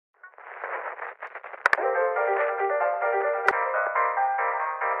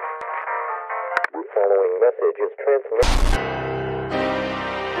following message is transmitted.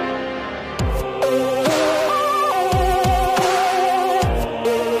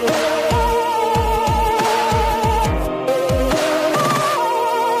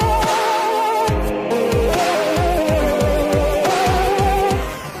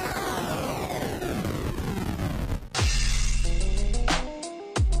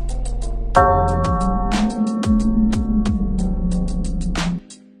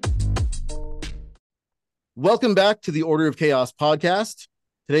 Welcome back to the Order of Chaos podcast.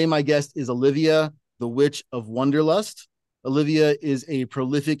 Today, my guest is Olivia, the Witch of Wonderlust. Olivia is a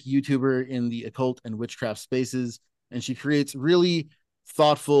prolific YouTuber in the occult and witchcraft spaces, and she creates really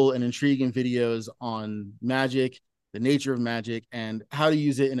thoughtful and intriguing videos on magic, the nature of magic, and how to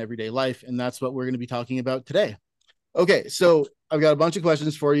use it in everyday life. And that's what we're going to be talking about today. Okay, so I've got a bunch of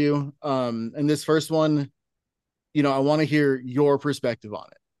questions for you. And this first one, I want to hear your perspective on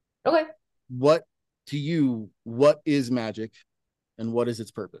it. Okay. To you, what is magic and what is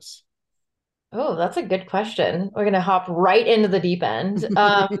its purpose? Oh, that's a good question. We're going to hop right into the deep end.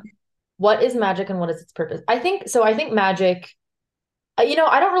 What is magic and what is its purpose? I think magic, I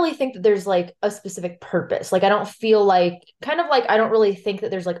don't really think that there's like a specific purpose. Like, I don't feel like, I don't really think that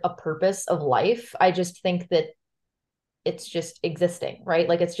there's like a purpose of life. I just think that it's just existing, right?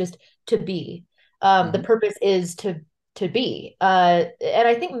 Like, it's just to be. The purpose is to be. And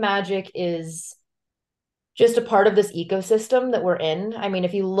I think magic is just a part of this ecosystem that we're in. I mean,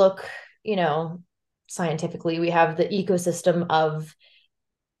 if you look, scientifically, we have the ecosystem of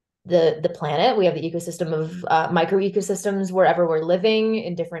the planet. We have the ecosystem of micro ecosystems wherever we're living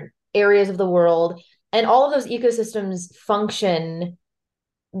in different areas of the world. And all of those ecosystems function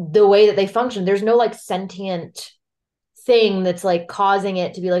the way that they function. There's no like sentient thing that's like causing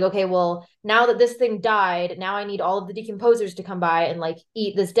it to be like, okay, well, now that this thing died, now I need all of the decomposers to come by and like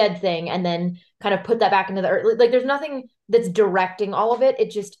eat this dead thing and then kind of put that back into the earth. Like, there's nothing that's directing all of it.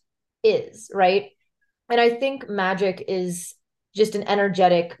 It just is, right? And I think magic is just an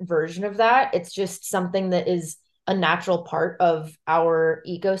energetic version of that. It's just something that is a natural part of our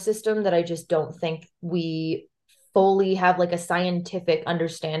ecosystem that I just don't think we fully have like a scientific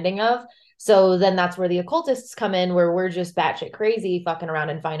understanding of. So then that's where the occultists come in, where we're just batshit crazy, fucking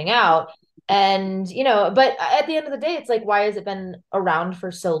around and finding out. And, but at the end of the day, it's like, why has it been around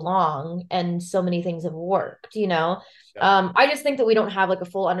for so long and so many things have worked, Yeah. I just think that we don't have like a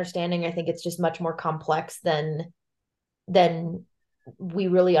full understanding. I think it's just much more complex than we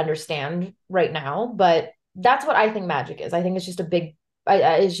really understand right now. But that's what I think magic is. I think it's just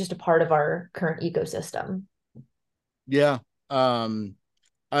it's just a part of our current ecosystem. Yeah.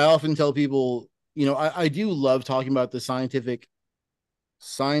 I often tell people, I do love talking about the scientific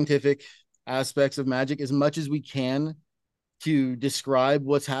aspects of magic as much as we can to describe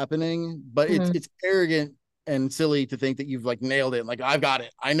what's happening, but it's arrogant and silly to think that you've like nailed it. Like, I've got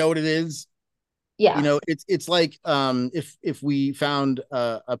it. I know what it is. Yeah. It's like if we found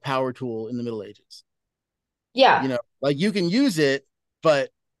a power tool in the Middle Ages. Yeah. Like, you can use it, but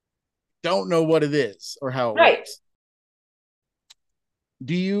don't know what it is or how it works.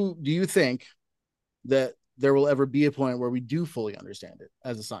 Do you think that there will ever be a point where we do fully understand it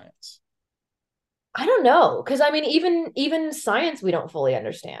as a science? I don't know. Because I mean, even science, we don't fully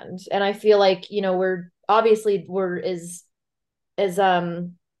understand. And I feel like, we're as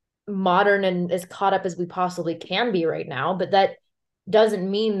modern and as caught up as we possibly can be right now. But that doesn't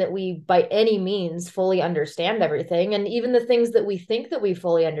mean that we by any means fully understand everything. And even the things that we think that we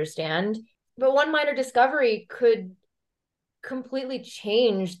fully understand, but one minor discovery could completely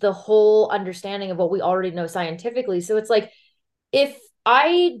change the whole understanding of what we already know scientifically. So it's like, if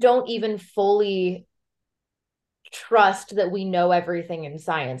I don't even fully trust that we know everything in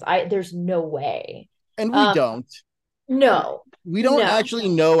science, there's no way. And we don't. No. We don't actually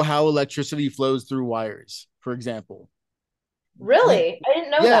know how electricity flows through wires, for example. Really? I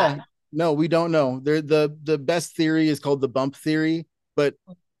didn't know that. No, we don't know. The best theory is called the bump theory, but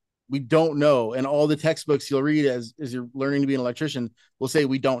we don't know. And all the textbooks you'll read as you're learning to be an electrician will say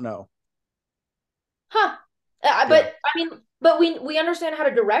we don't know. Huh. But I mean, but we understand how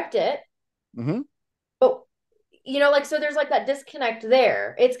to direct it. But so there's like that disconnect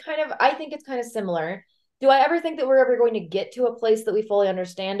there. I think it's kind of similar. Do I ever think that we're ever going to get to a place that we fully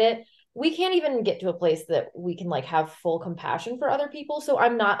understand it? We can't even get to a place that we can like have full compassion for other people. So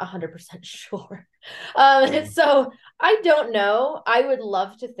I'm not 100% sure. So I don't know. I would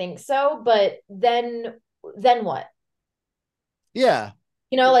love to think so, but then what? Yeah.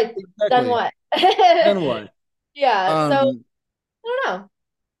 Exactly. Then what? Then what? Yeah. So I don't know.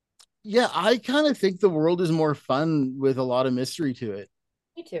 Yeah, I kind of think the world is more fun with a lot of mystery to it.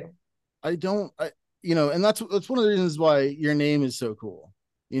 Me too. and that's one of the reasons why your name is so cool.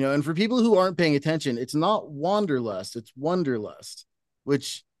 And for people who aren't paying attention, it's not Wanderlust, it's Wonderlust,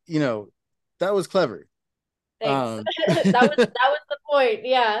 which, that was clever. Thanks. Um, That was the point.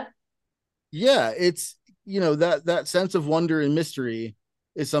 Yeah. yeah, it's, that sense of wonder and mystery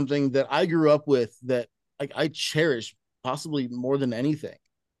is something that I grew up with, that I cherish possibly more than anything.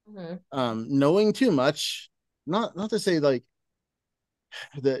 Mhm. Knowing too much, not to say like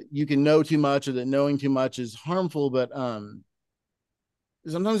that you can know too much or that knowing too much is harmful, but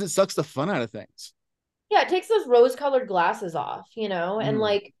sometimes it sucks the fun out of things. Yeah, it takes those rose-colored glasses off, and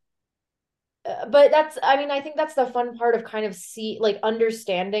Mhm. but I mean, I think that's the fun part of kind of like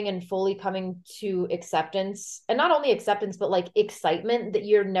understanding and fully coming to acceptance, and not only acceptance, but like excitement that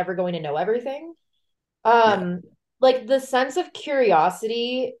you're never going to know everything. Yeah. Um, like the sense of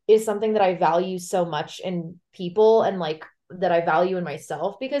curiosity is something that I value so much in people, and like that I value in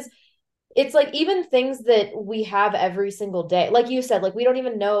myself, because it's like even things that we have every single day, like you said, like we don't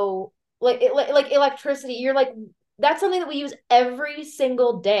even know, like electricity. You're like, that's something that we use every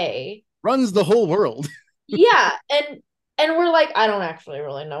single day. Runs the whole world. Yeah, and we're like, I don't actually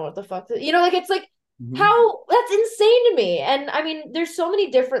really know what the fuck, like it's like, Mhm. how that's insane to me. And I mean, there's so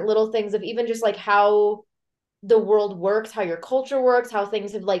many different little things of even just like how the world works, how your culture works, how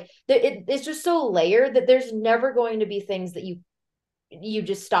things have like it's just so layered that there's never going to be things that you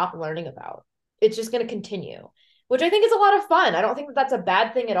just stop learning about. It's just going to continue, which I think is a lot of fun. I don't think that that's a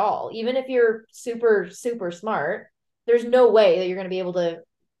bad thing at all. Even if you're super, super smart, there's no way that you're going to be able to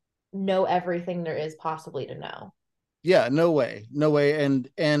know everything there is possibly to know. Yeah, no way. No way.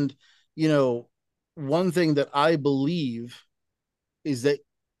 And you know, one thing that I believe is that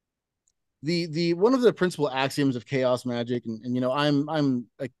the one of the principal axioms of chaos magic, and I'm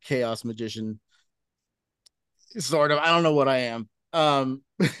a chaos magician, sort of. I don't know what I am.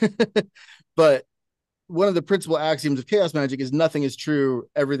 But one of the principal axioms of chaos magic is nothing is true,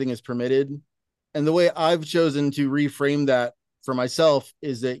 everything is permitted. And the way I've chosen to reframe that for myself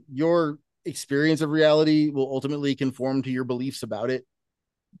is that your experience of reality will ultimately conform to your beliefs about it.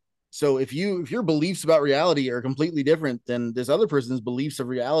 So if your beliefs about reality are completely different than this other person's beliefs of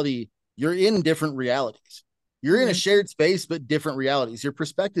reality, you're in different realities. You're in a Mm-hmm. shared space, but different realities. Your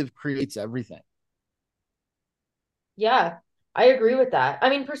perspective creates everything. Yeah, I agree with that. I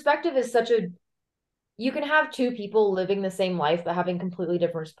mean, perspective is such a you can have two people living the same life but having completely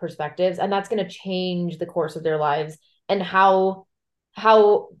different perspectives, and that's going to change the course of their lives and how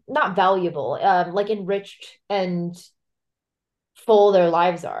not valuable, like enriched and full their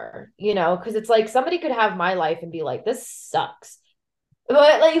lives are, because it's like somebody could have my life and be like, this sucks.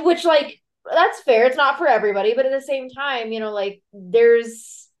 But like, which like that's fair. It's not for everybody, but at the same time, like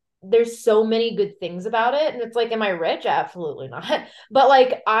there's so many good things about it. And it's like, am I rich? Absolutely not. But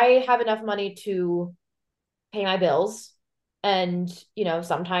like I have enough money to pay my bills and,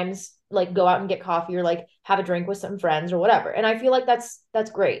 sometimes like go out and get coffee or like have a drink with some friends or whatever. And I feel like that's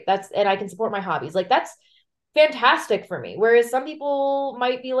great. And I can support my hobbies. Like that's fantastic for me. Whereas some people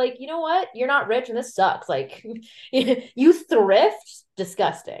might be like, you know what? You're not rich and this sucks. Like you thrift,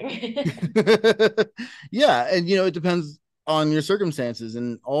 disgusting. Yeah, and it depends on your circumstances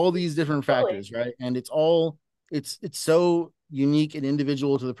and all these different Totally. factors, right? And it's so unique and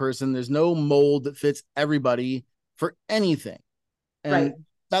individual to the person. There's no mold that fits everybody for anything. Right. And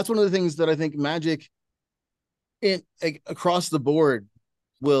that's one of the things that I think magic across the board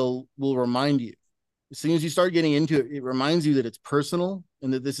will remind you. As soon as you start getting into it, it reminds you that it's personal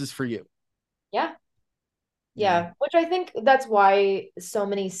and that this is for you. Yeah. Yeah. Yeah. Which I think that's why so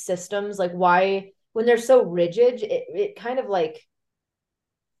many systems, like why when they're so rigid, it kind of like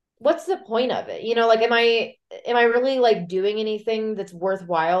what's the point of it? Like am I really like doing anything that's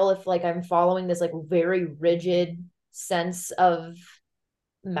worthwhile if like I'm following this like very rigid sense of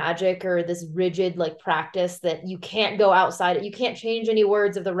magic, or this rigid like practice that you can't go outside it. You can't change any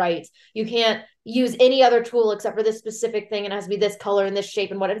words of the rites. You can't use any other tool except for this specific thing, and it has to be this color and this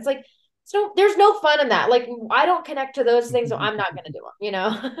shape and what. It's like there's no fun in that. Like I don't connect to those things, so I'm not gonna do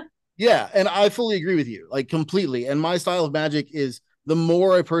them. Yeah, and I fully agree with you, like completely. And my style of magic is the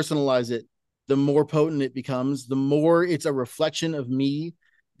more I personalize it, the more potent it becomes, the more it's a reflection of me,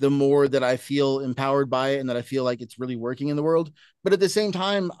 the more that I feel empowered by it and that I feel like it's really working in the world. But at the same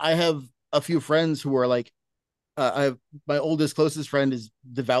time, I have a few friends who are like, I have my oldest, closest friend is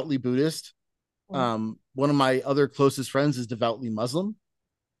devoutly Buddhist. One of my other closest friends is devoutly Muslim.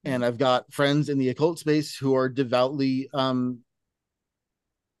 And I've got friends in the occult space who are devoutly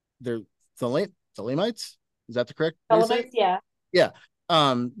they're Thelemites. Is that the correct way to say it? Elements, yeah.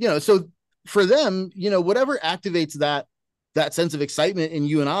 Yeah. So for them, whatever activates that sense of excitement in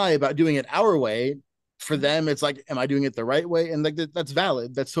you and I about doing it our way, for them, it's like, am I doing it the right way? And like that's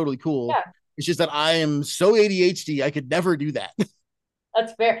valid. That's totally cool. Yeah. It's just that I am so ADHD, I could never do that.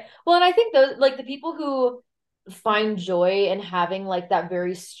 That's fair. Well, and I think those like the people who find joy in having like that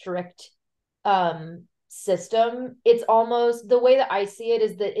very strict system, it's almost the way that I see it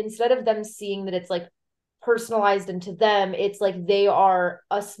is that instead of them seeing that it's like personalized into them, it's like they are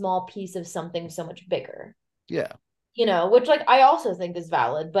a small piece of something so much bigger. Yeah. You know, which like I also think is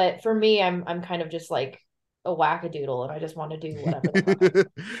valid, but for me, I'm kind of just like a wackadoodle and I just want to do whatever the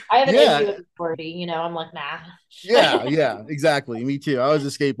fuck. I have an issue Yeah. with authority, you know, I'm like, nah. Yeah. Yeah. Exactly. Me too. I was a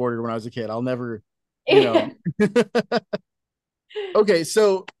skateboarder when I was a kid. I'll never, you know. Okay.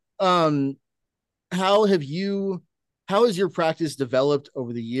 So, um, how have you, how has your practice developed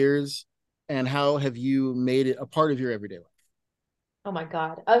over the years, and how have you made it a part of your everyday Oh my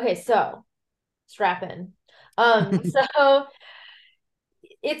God. Okay, so strap in. So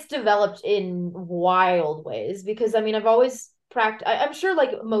it's developed in wild ways because I mean I've always I'm sure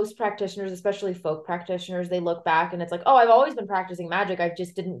like most practitioners, especially folk practitioners, they look back and it's like, oh, I've always been practicing magic. I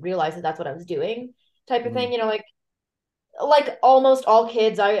just didn't realize that that's what I was doing, type of life? thing. You know, like almost all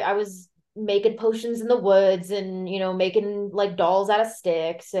kids, I was making potions in the woods and you know making like dolls out of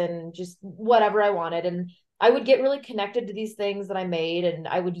sticks and just whatever I wanted, and I would get really connected to these things that I made and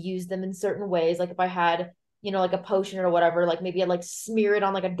I would use them in certain ways. Like if I had, you know, like a potion or whatever, like maybe I'd like smear it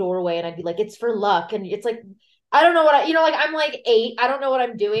on like a doorway and I'd be like, it's for luck. And it's like, I don't know what you know, like I'm like 8, I don't know what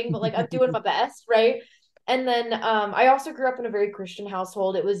I'm doing, but like I'm doing my best, right? And then I also grew up in a very Christian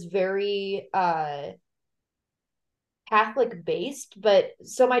household. It was very Catholic based, but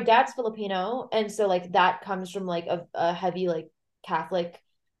so my dad's Filipino, and so like that comes from like a heavy like Catholic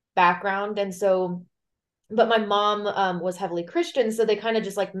background, and so but my mom was heavily Christian, so they kind of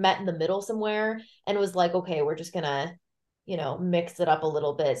just like met in the middle somewhere and was like, okay, we're just gonna, you know, mix it up a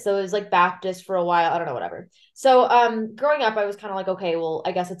little bit. So it was like Baptist for a while, I don't know, whatever. So growing up I was kind of like, okay, well,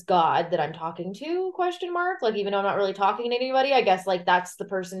 I guess it's God that I'm talking to, question mark. Like even though I'm not really talking to anybody, I guess like that's the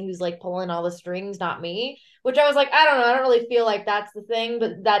person who's like pulling all the strings, not me. Which I was like, I don't know, I don't really feel like that's the thing,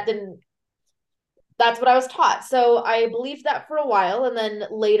 but that's what I was taught. So I believed that for a while. And then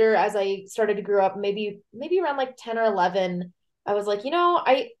later, as I started to grow up, maybe around like 10 or 11, I was like, you know,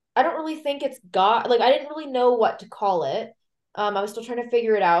 I don't really think it's God. Like I didn't really know what to call it. I was still trying to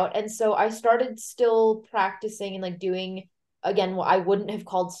figure it out. And so I started still practicing and like doing again what I wouldn't have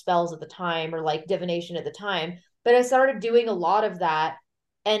called spells at the time or like divination at the time. But I started doing a lot of that.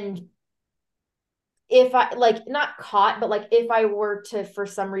 And if I like not caught, but like if I were to for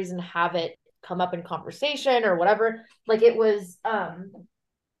some reason have it come up in conversation or whatever, like it was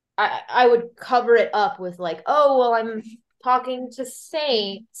I would cover it up with like, oh well, I'm talking to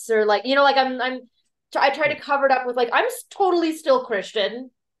saints or like, you know, like I try to cover it up with like I'm totally still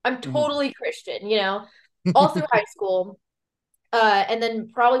Christian. I'm Mhm. totally Christian, you know, all through high school. And then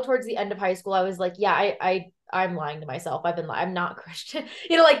probably towards the end of high school, I was like, yeah, I'm lying to myself. I'm not Christian.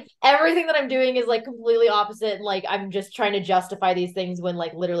 You know, like everything that I'm doing is like completely opposite. And like I'm just trying to justify these things when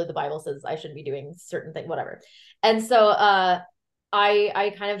like literally the Bible says I shouldn't be doing certain thing, whatever. And so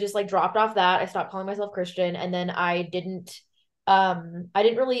I kind of just like dropped off that. I stopped calling myself Christian. And then I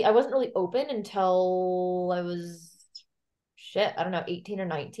wasn't really open until I was shit, I don't know, 18 or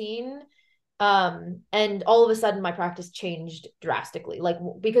 19. And all of a sudden my practice changed drastically, like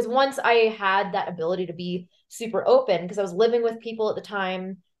because once I had that ability to be super open because I was living with people at the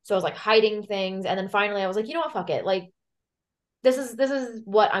time, so I was like hiding things, and then finally I was like, you know what, fuck it, like this is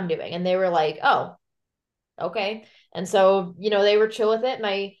what I'm doing, and they were like, oh, okay. And so you know they were chill with it, and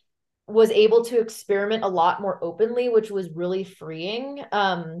I was able to experiment a lot more openly, which was really freeing.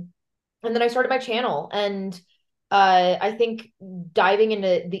 And then I started my channel, and I think diving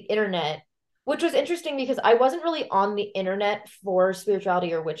into the internet, which was interesting because I wasn't really on the internet for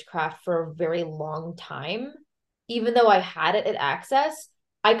spirituality or witchcraft for a very long time. Even though I had it at access,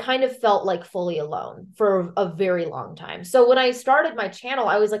 I kind of felt like fully alone for a very long time. So when I started my channel,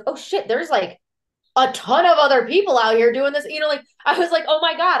 I was like, oh shit, there's like a ton of other people out here doing this. You know, like I was like, oh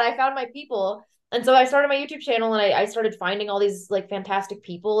my God, I found my people. And so I started my YouTube channel and I started finding all these like fantastic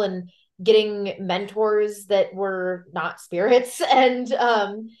people and getting mentors that were not spirits and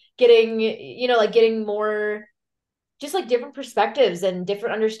getting, you know, like getting more just like different perspectives and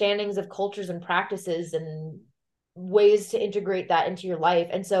different understandings of cultures and practices and ways to integrate that into your life.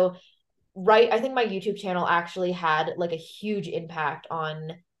 And so right, I think my YouTube channel actually had like a huge impact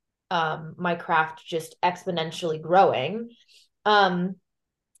on my craft just exponentially growing. Um,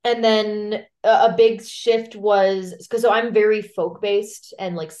 and then a big shift was because so I'm very folk based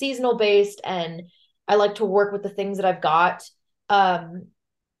and like seasonal based, and I like to work with the things that I've got. Um,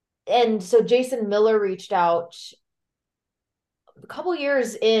 and so Jason Miller reached out a couple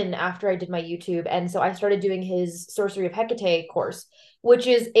years in after I did my YouTube. And so I started doing his Sorcery of Hecate course, which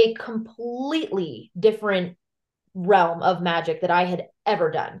is a completely different realm of magic that I had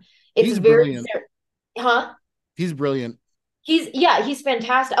ever done. It's He's very, brilliant. huh? He's brilliant. He's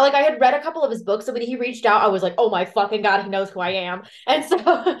fantastic. Like I had read a couple of his books, so when he reached out, I was like, oh my fucking God, he knows who I am. And so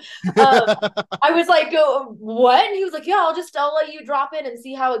I was like, what? And he was like, yeah, I'll let you drop in and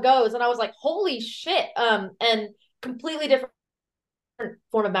see how it goes. And I was like, holy shit. And completely different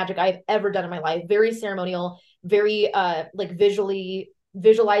form of magic I've ever done in my life. Very ceremonial, very like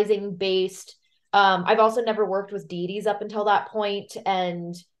visualizing based. I've also never worked with deities up until that point,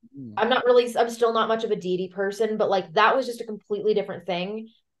 and I'm still not much of a deity person, but like that was just a completely different thing.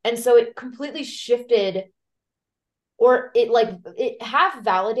 And so it completely shifted, or it half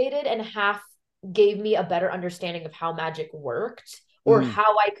validated and half gave me a better understanding of how magic worked, or Mhm.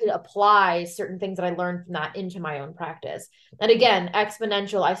 how I could apply certain things that I learned from that into my own practice. And again,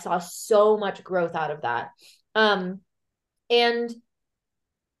 exponential. I saw so much growth out of that. And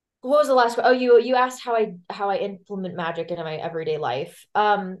what was the last? Oh, you asked how I implement magic into my everyday life.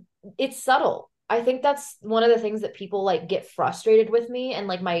 It's subtle. I think that's one of the things that people like get frustrated with me and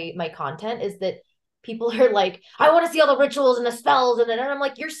like my content is that people are like, I want to see all the rituals and the spells, and then I'm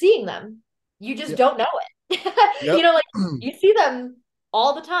like, you're seeing them, you just Yep. don't know it. Yep. Like you see them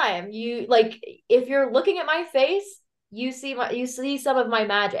all the time. You like if you're looking at my face, you see some of my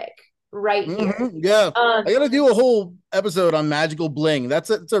magic right here. Yeah. Um, I gotta do a whole episode on magical bling.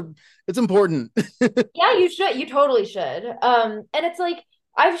 It's important. Yeah, you should. You totally should. And it's like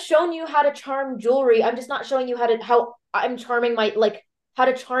I've shown you how to charm jewelry. I'm just not showing you how I'm charming how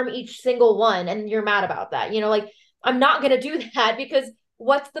to charm each single one, and you're mad about that. Like I'm not gonna do that because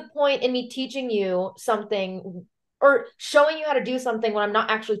what's the point in me teaching you something or showing you how to do something when I'm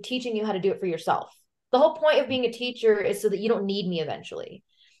not actually teaching you how to do it for yourself? The whole point of being a teacher is so that you don't need me eventually.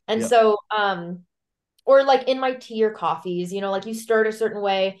 And Yep. so or like in my tea or coffees, like you stir it a certain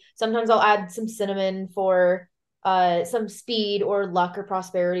way. Sometimes I'll add some cinnamon for some speed or luck or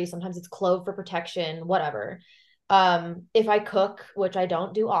prosperity. Sometimes it's clove for protection, whatever. If I cook, which I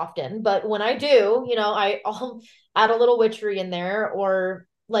don't do often, but when I do, I'll add a little witchery in there, or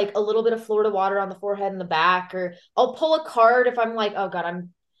like a little bit of Florida water on the forehead and the back, or I'll pull a card if I'm like, oh God,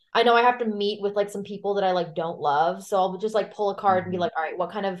 I know I have to meet with like some people that I like don't love. So I'll just like pull a card and be Mhm. like, all right,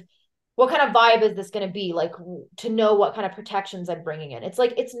 what kind of vibe is this going to be like, to know what kind of protections I'm bringing in? It's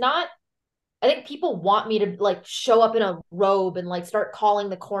like it's not. I think people want me to like show up in a robe and like start calling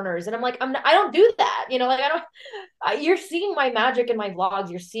the corners, and I'm like, I don't do that. Like I don't. You're seeing my magic in my vlogs.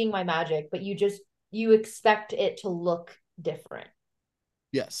 You're seeing my magic, but you expect it to look different.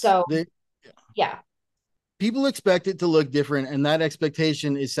 Yes. So yeah, People expect it to look different, and that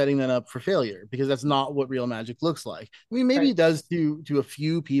expectation is setting them up for failure because that's not what real magic looks like. I mean, maybe right, it does to a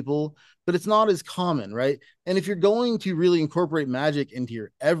few people, but it's not as common, right? And if you're going to really incorporate magic into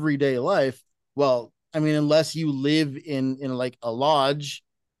your everyday life, well, I mean, unless you live in like a lodge,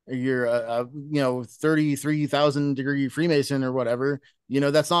 or you're a 33,000 degree Freemason or whatever,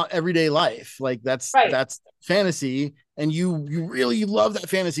 that's not everyday life. Like right. that's fantasy, and you really love that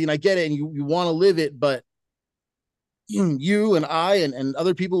fantasy, and I get it, and you want to live it, but you and I and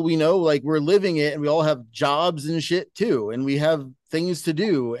other people we know, like we're living it, and we all have jobs and shit too, and we have things to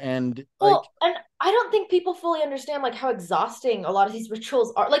do, and like, Well, and I don't think people fully understand like how exhausting a lot of these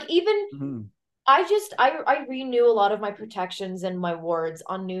rituals are. Like even mhm. I renew a lot of my protections and my wards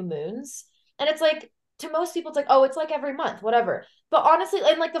on new moons. And it's like to most people it's like, oh, it's like every month, whatever. But honestly,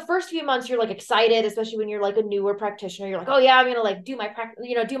 in like the first few months, you're like excited, especially when you're like a newer practitioner. You're like, oh yeah, I'm gonna like do my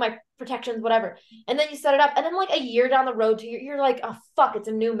protections, whatever. And then you set it up, and then like a year down the road to you're like, oh fuck, it's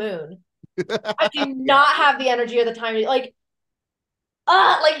a new moon. I do Yeah. not have the energy or the time to like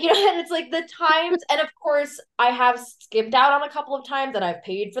and it's like the times, and of course I have skipped out on a couple of times and I've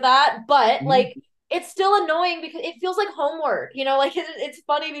paid for that, but like Mhm. it's still annoying because it feels like homework, like it's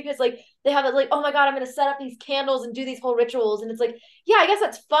funny because like they have it like, oh my God, I'm gonna set up these candles and do these whole rituals, and it's like, yeah, I guess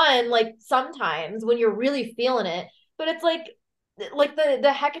that's fun like sometimes when you're really feeling it, but it's like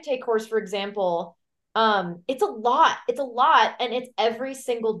the Hecate course, for example, it's a lot and it's every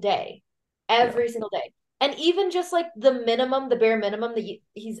single day, Yeah. every single day. And even just like the bare minimum that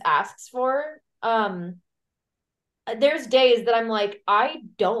he's asks for, there's days that I'm like, I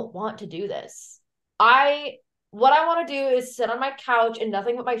don't want to do this. I What I want to do is sit on my couch in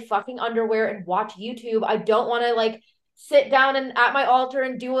nothing but my fucking underwear and watch YouTube. I don't want to like sit down and at my altar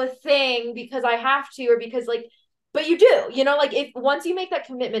and do a thing because I have to, or because like, but you do, like if once you make that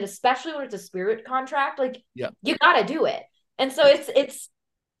commitment, especially when it's a spirit contract, like Yeah. you gotta do it. And so Yeah. it's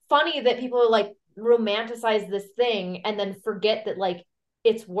funny that people are like romanticize this thing and then forget that like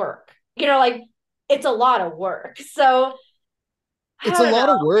it's work. Like it's a lot of work. So I It's a don't lot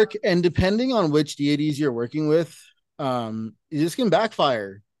of know. work, and depending on which deities you're working with, this can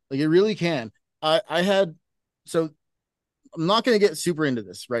backfire. Like it really can. I had so I'm not going to get super into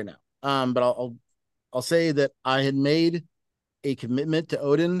this right now. But I'll say that I had made a commitment to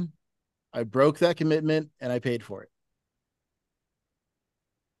Odin. I broke that commitment and I paid for it.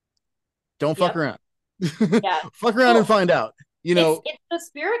 Don't fuck Yep. around. Yeah. Fuck around and Well, find out. it's the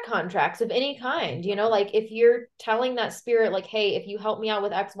spirit contracts of any kind, like if you're telling that spirit, like, hey, if you help me out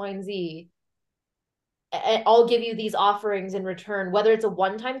with X, Y, and Z, I'll give you these offerings in return, whether it's a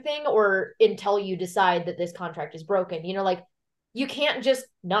one-time thing or until you decide that this contract is broken. Like you can't just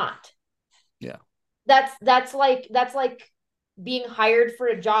not. Yeah. That's like being hired for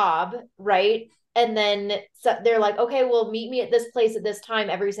a job, right? And then they're like, okay, well, meet me at this place at this time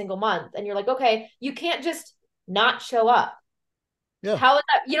every single month. And you're like, okay, you can't just not show up. Yeah. How is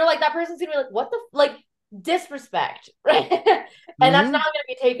that? Like that person's gonna be like, what the like disrespect, right? And that's not gonna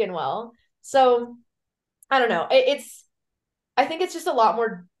be taken well. So I don't know. I think it's just a lot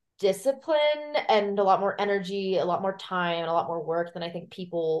more discipline and a lot more energy, a lot more time, and a lot more work than I think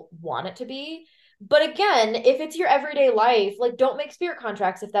people want it to be. But again, if it's your everyday life, like don't make spirit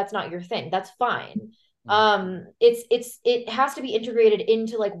contracts if that's not your thing. That's fine. It has to be integrated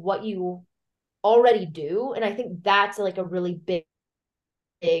into like what you already do. And I think that's like a really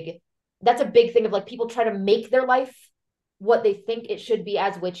that's a big thing of like people try to make their life what they think it should be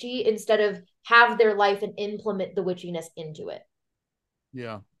as witchy instead of have their life and implement the witchiness into it.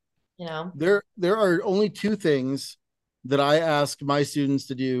 Yeah. You know? There are only two things that I ask my students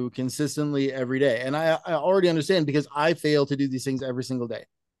to do consistently every day. And I already understand because I fail to do these things every single day.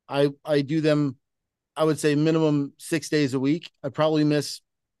 I do them, I would say minimum 6 days a week. I miss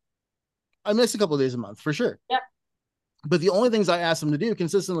a couple of days a month for sure. Yep. But the only things I ask them to do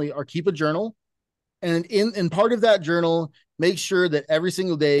consistently are keep a journal. And in part of that journal, make sure that every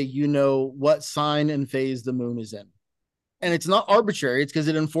single day you know what sign and phase the moon is in. And it's not arbitrary, it's because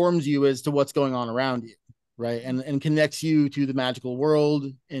it informs you as to what's going on around you, right? And connects you to the magical world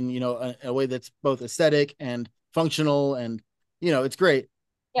in a way that's both aesthetic and functional, and it's great.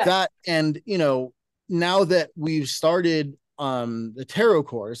 Yeah. That, and now that we've started the tarot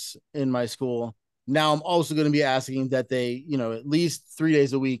course in my school, now I'm also going to be asking that they at least 3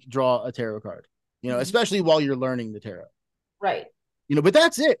 days a week draw a tarot card, especially while you're learning the tarot, right? But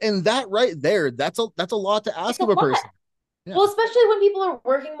that's it. And that right there, that's a lot to ask of a person. Yeah. Well, especially when people are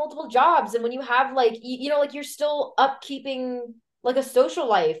working multiple jobs and when you have like like you're still upkeeping like a social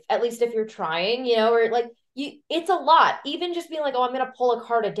life, at least if you're trying, or like it's a lot. Even just being like, oh, I'm gonna pull a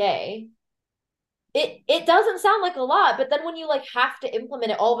card a day. It doesn't sound like a lot, but then when you like have to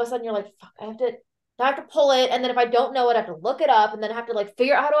implement it, all of a sudden you're like, fuck, I have to pull it, and then if I don't know it, I have to look it up, and then I have to like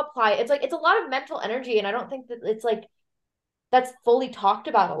figure out how to apply it. It's like it's a lot of mental energy, and I don't think that it's like that's fully talked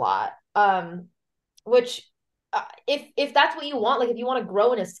about a lot. Which if that's what you want, like if you want to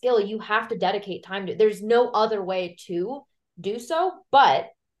grow in a skill, you have to dedicate time to. There's no other way to do so, but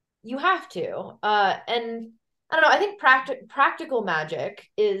you have to. And I don't know. I think practical magic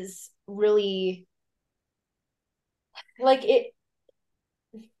is really like it.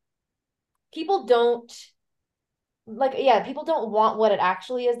 People don't like, yeah, people don't want what it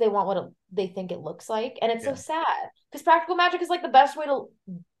actually is. They want what they think it looks like, and it's so sad because practical magic is like the best way to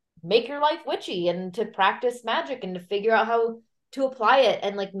make your life witchy and to practice magic and to figure out how to apply it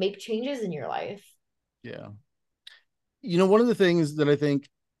and like make changes in your life. Yeah. One of the things that I think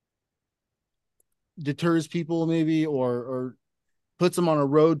deters people maybe or puts them on a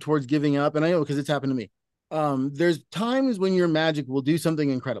road towards giving up, and I know because it's happened to me. There's times when your magic will do something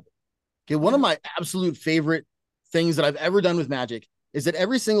incredible. Okay. One of my absolute favorite things that I've ever done with magic is that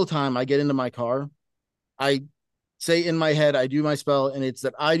every single time I get into my car, I say in my head, I do my spell, and it's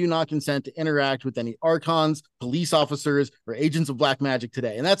that I do not consent to interact with any archons, police officers, or agents of black magic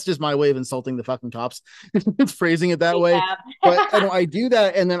today. And that's just my way of insulting the fucking cops. It's phrasing it that way. But I do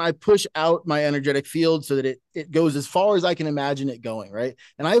that, and then I push out my energetic field so that it goes as far as I can imagine it going, right?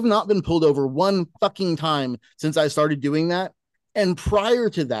 And I have not been pulled over one fucking time since I started doing that. And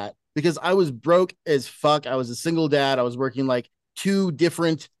prior to that, because I was broke as fuck, I was a single dad, I was working like two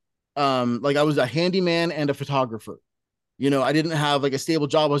different like I was a handyman and a photographer. I didn't have like a stable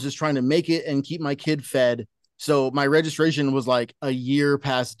job. I was just trying to make it and keep my kid fed. So my registration was like a year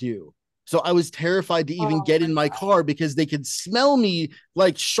past due. So I was terrified to even get in my car because they could smell me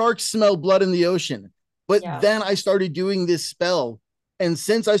like sharks smell blood in the ocean. But then I started doing this spell. And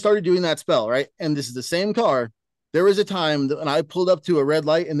since I started doing that spell, right? And this is the same car, There was a time that when I pulled up to a red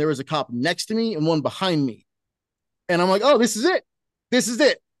light and there was a cop next to me and one behind me. And I'm like, oh, this is it. This is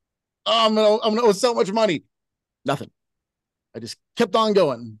it. Oh, I'm gonna owe so much money. Nothing. I just kept on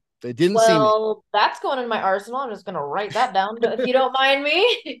going. They didn't see me. Well, that's going in my arsenal. I'm just gonna write that down if you don't mind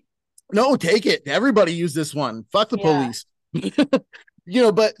me. No, take it. Everybody use this one. Fuck the Yeah. police.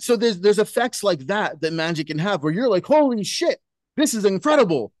 But so there's effects like that magic can have where you're like, holy shit, this is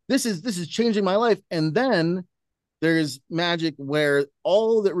incredible. This is changing my life. And then there's magic where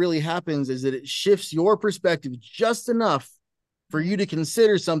all that really happens is that it shifts your perspective just enough for you to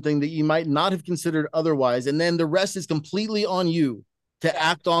consider something that you might not have considered otherwise. And then the rest is completely on you to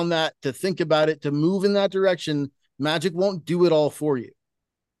act on that, to think about it, to move in that direction. Magic won't do it all for you.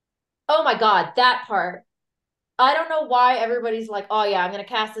 Oh my God, that part. I don't know why everybody's like, oh yeah, I'm gonna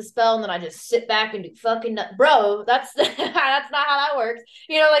cast a spell and then I just sit back and do fucking bro. That's that's not how that works.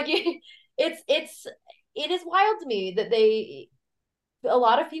 Like it is wild to me that a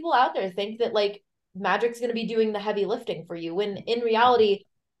lot of people out there think that like magic's gonna be doing the heavy lifting for you when in reality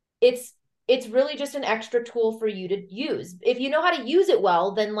it's it's really just an extra tool for you to use. If you know how to use it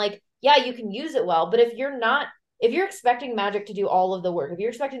well, then like yeah, you can use it well. But if you're expecting magic to do all of the work, if you're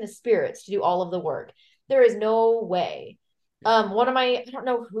expecting the spirits to do all of the work, there is no way. One of my, I don't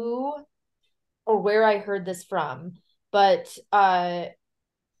know who or where I heard this from, but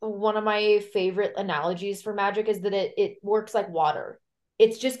one of my favorite analogies for magic is that it works like water.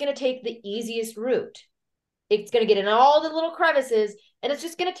 It's just going to take the easiest route. It's going to get in all the little crevices and it's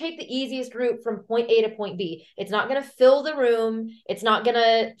just going to take the easiest route from point A to point B. It's not going to fill the room. It's not going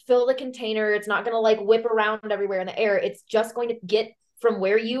to fill the container. It's not going to like whip around everywhere in the air. It's just going to get from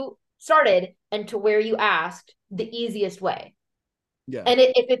where you started and to where you asked the easiest way. Yeah. And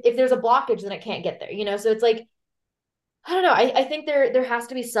if there's a blockage, then it can't get there, So it's like, I don't know. I think there has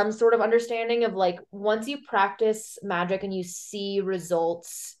to be some sort of understanding of like, once you practice magic and you see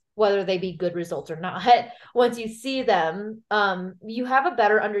results, whether they be good results or not, once you see them, you have a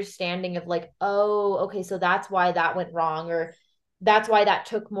better understanding of like, oh, okay, so that's why that went wrong, or that's why that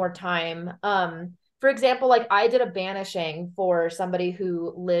took more time. For example, like I did a banishing for somebody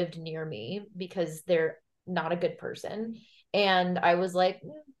who lived near me because they're not a good person. And I was like,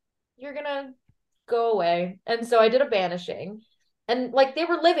 you're gonna go away. And so I did a banishing. And like they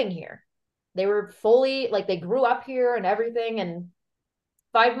were living here. They were fully like they grew up here and everything. And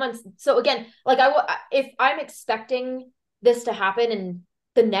 5 months. So again, like if I'm expecting this to happen in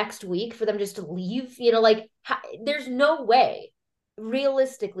the next week for them just to leave, there's no way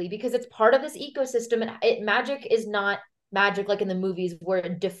realistically because it's part of this ecosystem and magic is not magic like in the movies where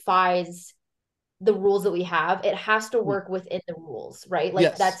it defies the rules that we have. It has to work within the rules, right?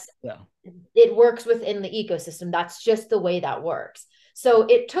 Like yes. It works within the ecosystem. That's just the way that works. So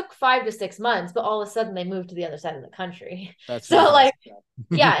it took 5 to 6 months, but all of a sudden they moved to the other side of the country. That's so fantastic. like,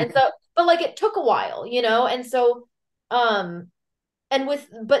 yeah. And so, but like it took a while, And so, but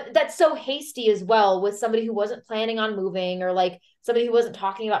that's so hasty as well with somebody who wasn't planning on moving or like somebody who wasn't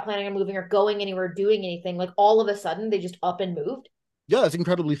talking about planning on moving or going anywhere, doing anything. Like all of a sudden they just up and moved. Yeah, it's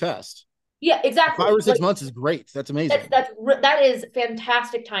incredibly fast. Yeah, exactly. 5 or 6 months is great. That's amazing. That is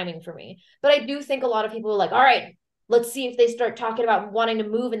fantastic timing for me. But I do think a lot of people are like, all right, let's see if they start talking about wanting to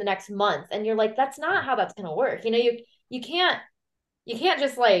move in the next month. And you're like, that's not how that's gonna work. You can't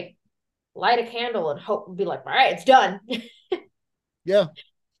just like light a candle and hope and be like, all right, it's done. Yeah.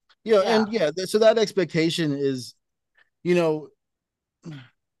 And so that expectation is,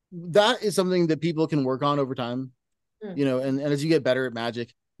 that is something that people can work on over time. And as you get better at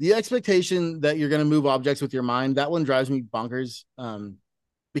magic, the expectation that you're going to move objects with your mind, that one drives me bonkers.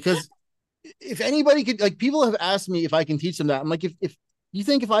 Because if anybody could, like, people have asked me if I can teach them that. I'm like, if you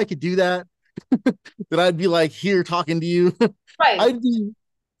think if I could do that, that I'd be like here talking to you, right? I'd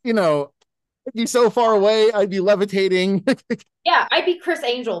be so far away. I'd be levitating. Yeah, I'd be Chris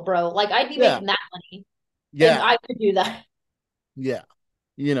Angel, bro. Like I'd be making that money. Yeah, if I could do that. Yeah,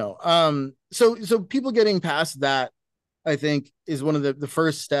 so people getting past that, I think, is one of the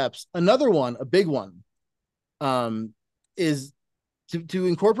first steps. Another one, a big one, is to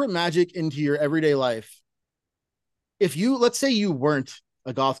incorporate magic into your everyday life. If let's say you weren't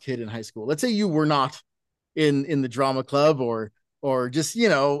a goth kid in high school, let's say you were not in the drama club or just,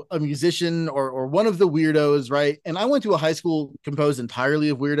 a musician or one of the weirdos, right? And I went to a high school composed entirely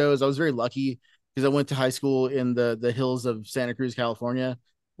of weirdos. I was very lucky because I went to high school in the hills of Santa Cruz, California,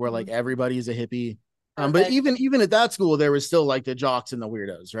 where like everybody's a hippie. But even at that school, there was still like the jocks and the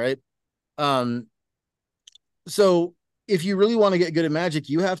weirdos, right? So if you really want to get good at magic,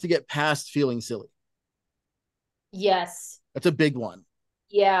 you have to get past feeling silly. Yes. That's a big one.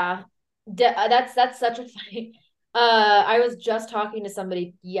 Yeah. That's such a funny. I was just talking to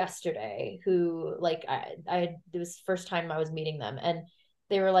somebody yesterday who like it was the first time I was meeting them, and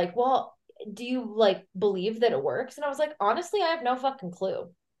they were like, "Well, do you like believe that it works?" And I was like, "Honestly, I have no fucking clue."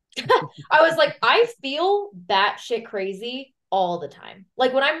 I was like, I feel batshit crazy all the time.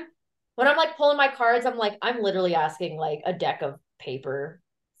 Like when I'm like pulling my cards, I'm like, I'm literally asking like a deck of paper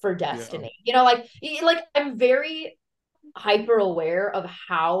for Yeah. destiny. You know, like I'm very hyper aware of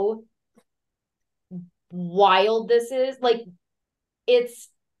how wild this is. Like it's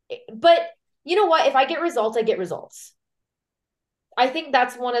but you know what? If I get results, I get results. I think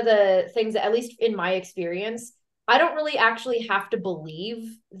that's one of the things that, at least in my experience, I don't really actually have to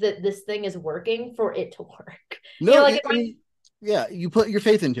believe that this thing is working for it to work. You know, No, like if I mean, yeah, you put your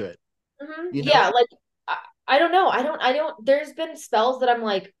faith into it, you know? yeah, like I, I don't know. I don't, there's been spells that I'm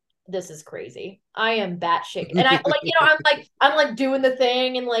like, this is crazy. I am batshit. And I like, I'm like doing the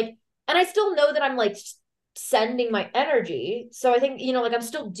thing and like, and I still know that I'm like sending my energy. So I think, like I'm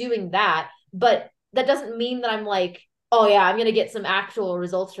still doing that, but that doesn't mean that I'm like, oh yeah, I'm gonna get some actual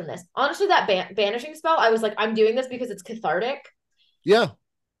results from this. Honestly, that banishing spell, I was like, I'm doing this because it's cathartic. Yeah.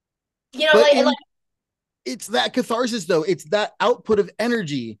 But Like it's that catharsis though. It's that output of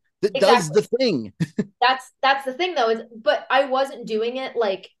energy that does exactly. the thing. That's the thing though, is but I wasn't doing it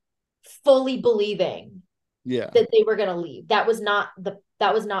like fully believing Yeah. that they were gonna leave. That was not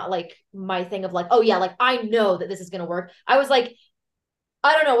like my thing of like, oh yeah, like I know that this is gonna work. I was like,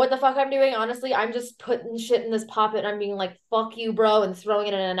 I don't know what the fuck I'm doing. Honestly, I'm just putting shit in this poppet and I'm being like, fuck you, bro, and throwing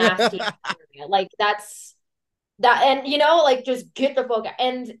it in a nasty area. Like that's that, and like just get the fuck out.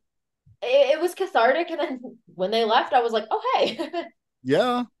 And it was cathartic. And then when they left, I was like, oh hey,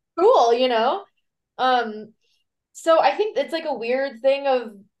 Yeah. cool. Um, so I think it's like a weird thing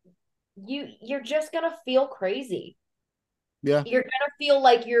of you're just gonna feel crazy. Yeah. You're gonna feel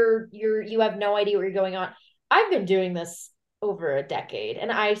like you have no idea what you're going on. I've been doing this over a decade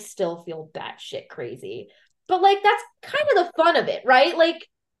and I still feel batshit crazy. But like that's kind of the fun of it, right? Like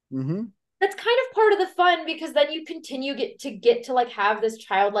Mm-hmm. that's kind of part of the fun because then you continue get to like have this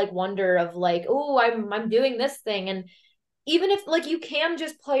childlike wonder of like, oh, I'm doing this thing. And even if like you can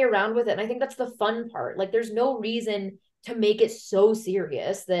just play around with it. And I think that's the fun part. Like there's no reason to make it so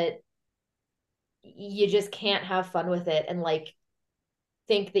serious that you just can't have fun with it and like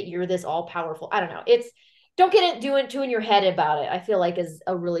think that you're this all powerful. I don't know. It's don't get it doing too in your head about it. I feel like is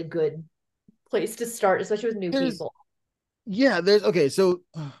a really good place to start, especially with new There's people. yeah, there's okay, so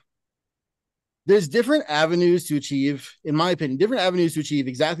there's different avenues to achieve, in my opinion, different avenues to achieve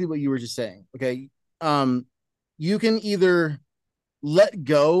exactly what you were just saying. Okay. Um, you can either let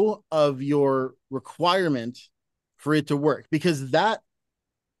go of your requirement for it to work because that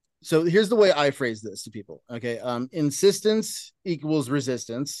so here's the way I phrase this to people. Okay. Insistence equals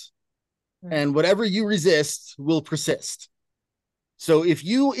resistance, Mm. and whatever you resist will persist. So if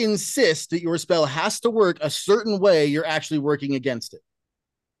you insist that your spell has to work a certain way, you're actually working against it.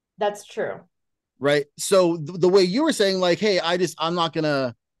 That's true. Right. So the way you were saying, like, hey, I'm not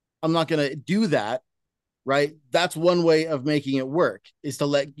gonna do that. Right. That's one way of making it work is to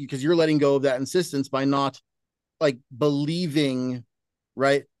let you, because you're letting go of that insistence by not like believing,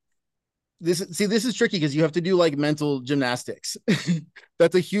 right? This is tricky because you have to do like mental gymnastics.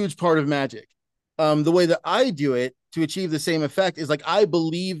 That's a huge part of magic. The way that I do it to achieve the same effect is like I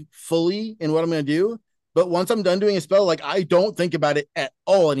believe fully in what I'm going to do, but once I'm done doing a spell, like I don't think about it at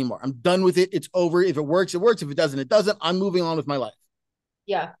all anymore. I'm done with it. It's over. If it works, it works. If it doesn't, it doesn't. I'm moving on with my life.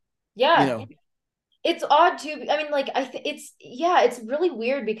 Yeah. You Yeah. know, It's odd too. I mean, like it's yeah, it's really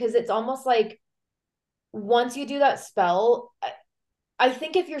weird because it's almost like once you do that spell, I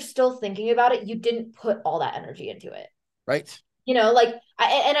think if you're still thinking about it, you didn't put all that energy into it. right? Like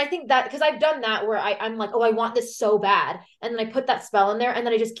and I think that because I've done that where I'm like, oh, I want this so bad, and then I put that spell in there, and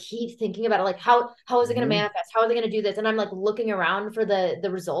then I just keep thinking about it, like how is it going to Mm-hmm. manifest? How are they going to do this? And I'm like looking around for the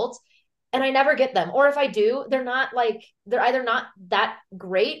results, and I never get them. Or if I do, they're either not that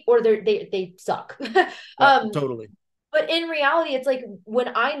great or they suck. Yeah, um, totally. but in reality, it's like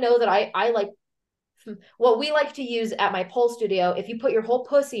when I know that I like what we like to use at my pole studio. If you put your whole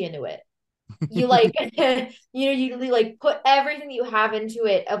pussy into it, you like you like put everything that you have into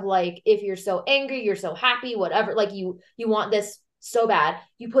it of like if you're so angry, you're so happy, whatever, like you want this so bad,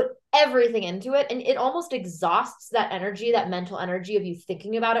 you put everything into it and it almost exhausts that energy, that mental energy of you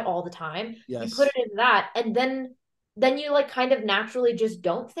thinking about it all the time. You put Yes. it in that and then you like kind of naturally just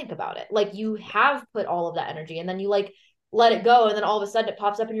don't think about it, like you have put all of that energy and then you like let it go and then all of a sudden it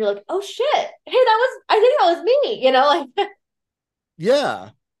pops up and you're like, oh shit, hey, I think that was me, like Yeah.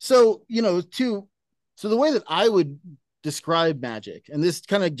 So, so the way that I would describe magic, and this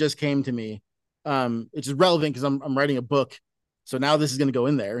kind of just came to me, which is relevant because I'm writing a book, so now this is going to go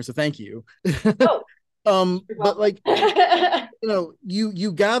in there. So thank you. Oh, But well. like,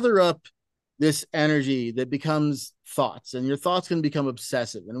 you gather up this energy that becomes thoughts, and your thoughts can become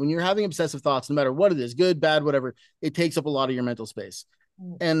obsessive. And when you're having obsessive thoughts, no matter what it is, good, bad, whatever, it takes up a lot of your mental space.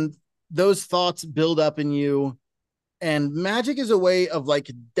 And those thoughts build up in you. And magic is a way of like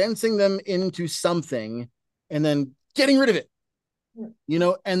condensing them into something and then getting rid of it,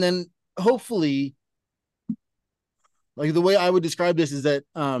 and then hopefully, like the way I would describe this is that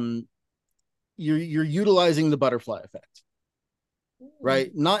you're utilizing the butterfly effect,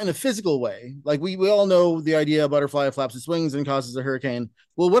 right? Not in a physical way. Like we all know the idea of butterfly flaps its wings and causes a hurricane.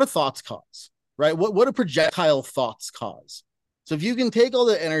 Well, what do thoughts cause, right? What do projectile thoughts cause? So if you can take all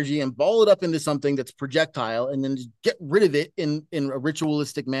the energy and ball it up into something that's projectile and then just get rid of it in a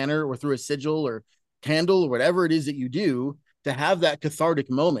ritualistic manner or through a sigil or candle or whatever it is that you do to have that cathartic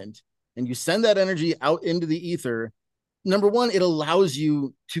moment, and you send that energy out into the ether, number one, it allows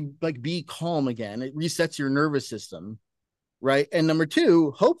you to like be calm again. It resets your nervous system, right? And number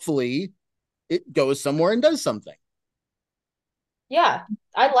two, hopefully it goes somewhere and does something. Yeah,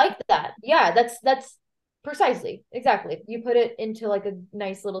 I like that. Yeah, that's precisely exactly. You put it into like a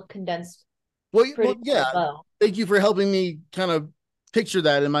nice little condensed, Well, pretty yeah. little bow. Thank you for helping me kind of picture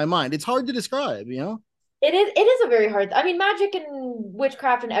that in my mind. It's hard to describe. It is a very hard. I mean, magic and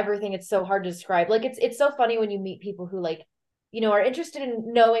witchcraft and everything, it's so hard to describe. Like it's so funny when you meet people who like, are interested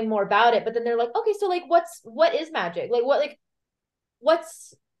in knowing more about it, but then they're like, okay, so like what is magic?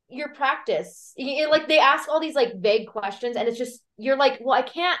 What's your practice? Like they ask all these like vague questions, and it's just you're like, well,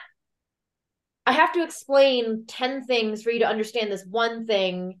 I have to explain 10 things for you to understand this one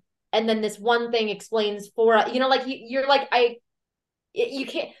thing, and then this one thing explains like you're like you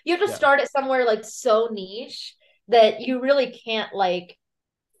can't, you have to Yeah. start it somewhere like so niche that you really can't like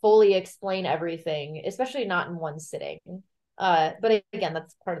fully explain everything, especially not in one sitting. But again,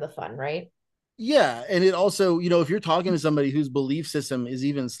 that's part of the fun, right? Yeah. And it also, if you're talking to somebody whose belief system is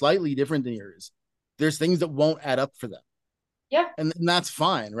even slightly different than yours, there's things that won't add up for them. Yeah. And that's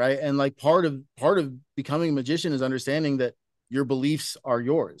fine, right? And like part of becoming a magician is understanding that your beliefs are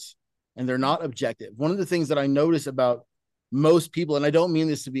yours and they're not objective. One of the things that I notice about most people, and I don't mean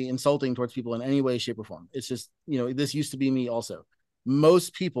this to be insulting towards people in any way, shape, or form, it's just, this used to be me also.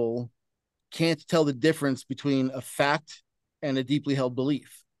 Most people can't tell the difference between a fact and a deeply held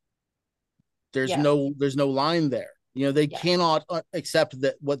belief. There's Yeah. no line there. They Yeah. cannot accept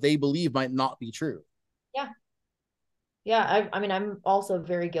that what they believe might not be true. Yeah. Yeah. I mean, I'm also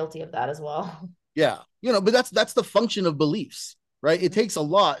very guilty of that as well. Yeah. But that's the function of beliefs, right? It takes a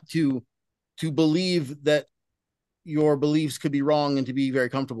lot to believe that your beliefs could be wrong and to be very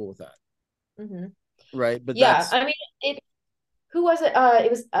comfortable with that. Mm-hmm. Right. But Yeah. that's I mean, who was it? It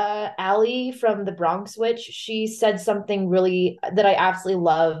was Allie from the Bronx Witch. She said something really that I absolutely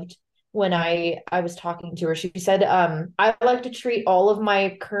loved when I was talking to her. She said, I like to treat all of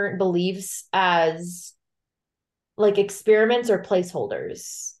my current beliefs as like experiments or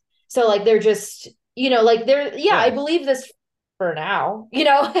placeholders. So like they're just, like they're yeah, I yeah. believe this for now,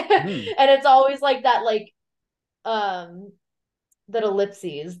 Mhm. and it's always like that, like um that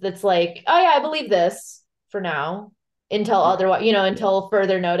ellipses that's like, oh yeah, I believe this for now until Yeah. otherwise, until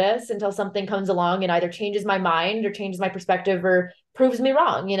further notice, until something comes along and either changes my mind or changes my perspective or proves me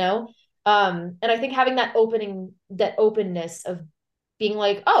wrong. And I think having that openness of being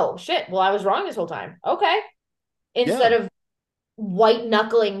like, oh shit, well, I was wrong this whole time. Okay. Instead Yeah. of white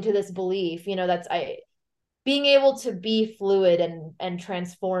knuckling to this belief, that's I being able to be fluid and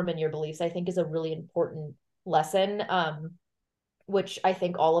transform in your beliefs, I think is a really important lesson. Which I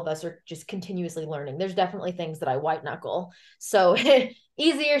think all of us are just continuously learning. There's definitely things that I white knuckle. So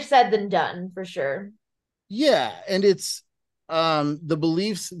easier said than done for sure. Yeah. And it's the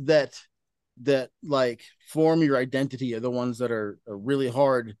beliefs that like form your identity are the ones that are really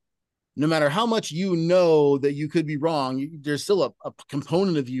hard. No matter how much that you could be wrong, there's still a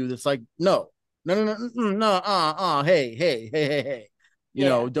component of you that's like, no, no, no, no, no, no, hey, hey, hey, hey, hey,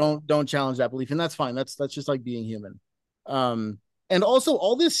 Yeah. don't challenge that belief, and that's fine. That's just like being human. Um, and also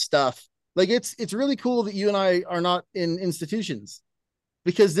all this stuff, like it's really cool that you and I are not in institutions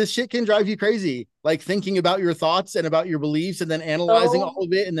because this shit can drive you crazy. Like thinking about your thoughts and about your beliefs, and then analyzing all Oh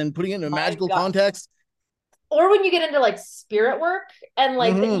of it, and then putting it in a my magical God. context. Or when you get into like spirit work and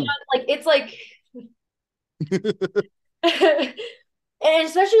like, Mm-hmm. like it's like, and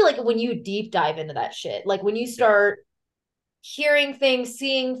especially like when you deep dive into that shit, like when you Yeah. start hearing things,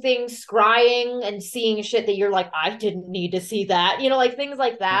 seeing things, scrying and seeing shit that you're like, I didn't need to see that, like things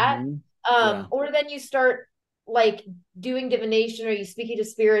like that. Mm-hmm. Yeah. Or then you start like doing divination or you speaking to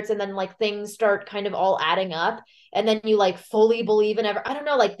spirits and then like things start kind of all adding up and then you like fully believe in I don't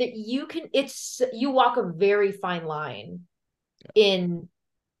know, like that you can, it's, you walk a very fine line in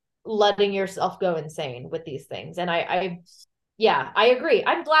letting yourself go insane with these things. And yeah, I agree.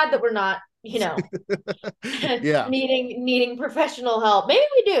 I'm glad that we're not, Yeah. needing professional help. Maybe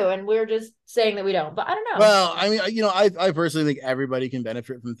we do, and we're just saying that we don't. But I don't know. Well, I mean, I personally think everybody can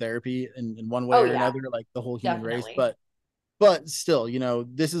benefit from therapy in one way Oh or yeah, another, like the whole human race. definitely. But still,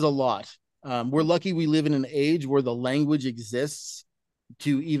 this is a lot. We're lucky we live in an age where the language exists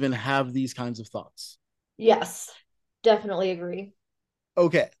to even have these kinds of thoughts. Yes, definitely agree.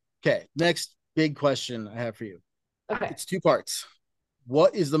 Okay. Okay. Next big question I have for you. Okay. It's two parts.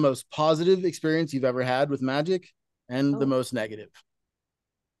 What is the most positive experience you've ever had with magic and the Oh. most negative?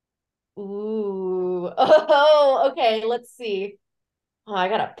 Ooh. Oh, okay. Let's see. Oh, I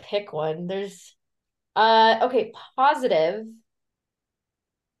gotta pick one. There's okay, positive.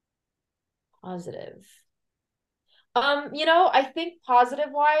 Positive. I think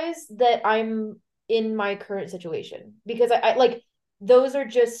positive wise that I'm in my current situation because I like those are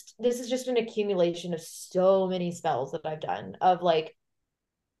just this is just an accumulation of so many spells that I've done of like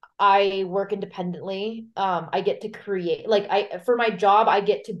I work independently. I get to create like I for my job I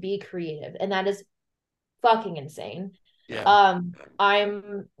get to be creative and that is fucking insane. Yeah.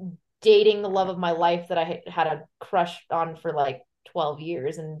 I'm dating the love of my life that I had a crush on for like 12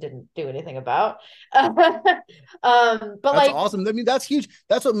 years and didn't do anything about. But That's like, awesome. I mean, that's huge.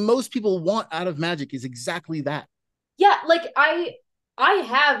 That's what most people want out of magic is exactly that. yeah, like I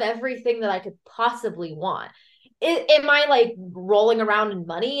have everything that I could possibly want. Am I like rolling around in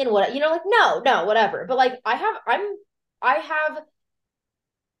money and what, like, no, whatever. But like I have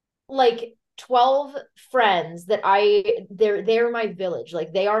like 12 friends that they're my village,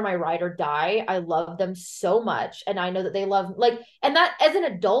 like they are my ride or die. I love them so much and I know that they love like, and that as an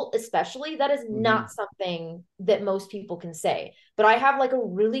adult especially, that is Mm-hmm. not something that most people can say, but I have like a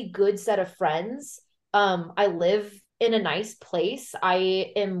really good set of friends. I live in a nice place.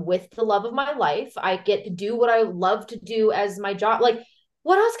 I am with the love of my life. I get to do what I love to do as my job. Like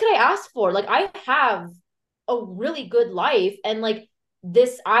what else could I ask for? Like I have a really good life and like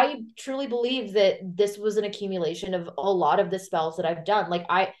this I truly believe that this was an accumulation of a lot of the spells that I've done. Like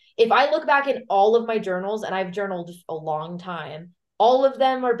if I look back in all of my journals and I've journaled a long time, all of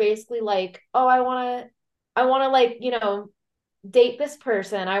them are basically like, oh, I want to like, date this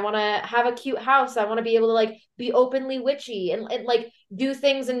person. I want to have a cute house. I want to be able to like be openly witchy and like do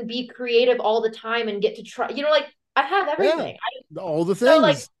things and be creative all the time and get to try, like I have Yeah. everything. All the So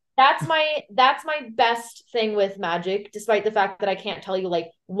like things. that's my best thing with magic, despite the fact that I can't tell you like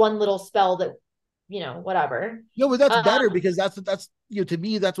one little spell that whatever. No, but that's Um, better because that's to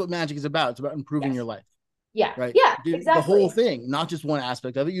me, that's what magic is about. It's about improving your yes, life, yeah, right? yeah, The whole exactly, thing, not just one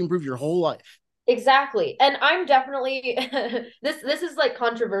aspect of it. You improve your whole life. exactly. And I'm definitely this is like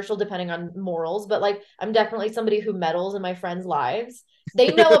controversial depending on morals, but like I'm definitely somebody who meddles in my friends' lives.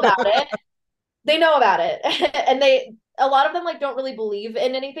 They know about it. They know about it, and a lot of them like don't really believe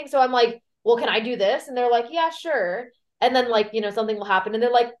in anything. So I'm like, well, can I do this? And they're like, yeah, sure. And then like something will happen, and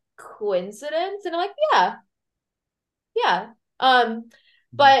they're like, coincidence, and I'm like, yeah, yeah.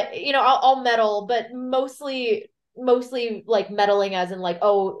 But I'll meddle, but mostly like meddling as in like,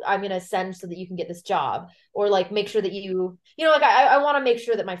 oh, I'm gonna send so that you can get this job, or like make sure that like I want to make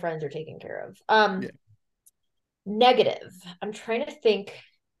sure that my friends are taken care of. Yeah. Negative. I'm trying to think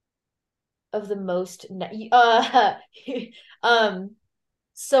of the most um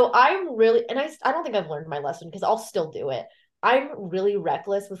so I'm really, and I don't think I've learned my lesson because I'll still do it. I'm really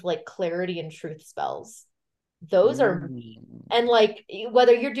reckless with like clarity and truth spells. Those are me. Mm. And like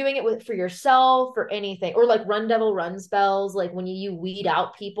whether you're doing it for yourself or anything, or like run devil run spells, like when you weed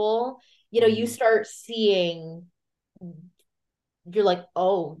out people, you Mm. start seeing, you're like,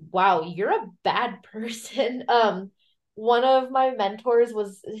 oh wow, you're a bad person. One of my mentors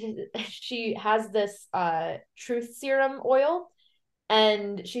was she has this truth serum oil,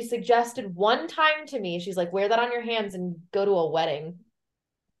 and she suggested one time to me, she's like, wear that on your hands and go to a wedding.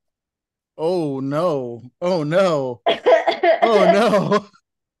 Oh no. Oh no. um Oh no.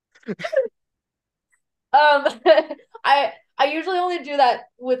 I usually only do that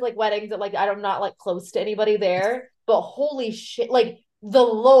with like weddings that like I'm not like close to anybody there, but holy shit, like the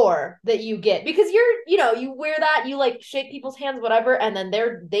lore that you get because you wear that, you like shake people's hands, whatever, and then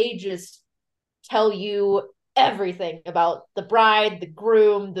they just tell you everything about the bride, the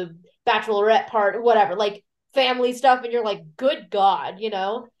groom, the bachelorette part, whatever, like family stuff, and you're like, good God.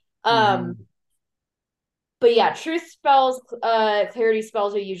 Um, Mhm. but yeah, truth spells, clarity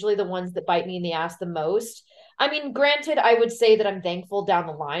spells are usually the ones that bite me in the ass the most. I mean, granted, I would say that I'm thankful down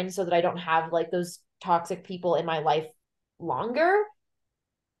the line so that I don't have like those toxic people in my life longer.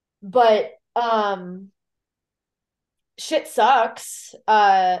 But shit sucks.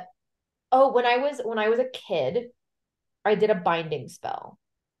 Oh, when I was a kid, I did a binding spell.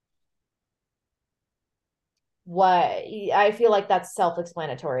 What I feel like that's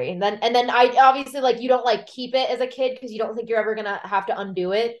self-explanatory. And then I obviously like you don't like keep it as a kid because you don't think you're ever gonna have to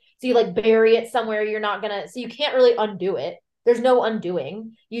undo it. So you like bury it somewhere you're not gonna so you can't really undo it. There's no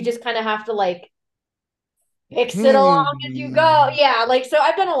undoing. You just kind of have to like fix it along as you go. Hmm. Yeah, like so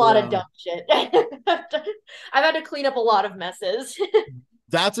I've done a lot of Yeah. dumb shit. I've had to clean up a lot of messes.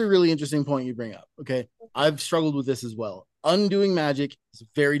 That's a really interesting point you bring up. Okay. I've struggled with this as well. Undoing magic is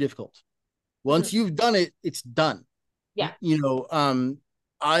very difficult. Once Mhm. you've done it, it's done. Yeah.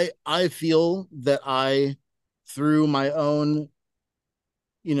 I feel that I, through my own,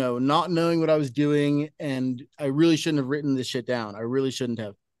 not knowing what I was doing, and I really shouldn't have written this shit down. I really shouldn't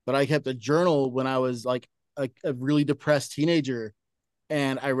have. But I kept a journal when I was like a really depressed teenager,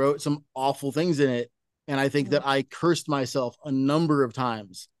 and I wrote some awful things in it. And I think Mhm. that I cursed myself a number of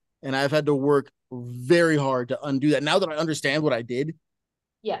times, and I've had to work very hard to undo that. Now that I understand what I did,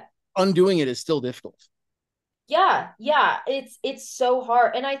 Yeah. undoing it is still difficult. Yeah, yeah, it's so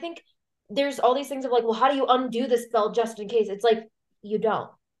hard. And I think there's all these things of like, well, how do you undo the spell just in case? It's like you don't.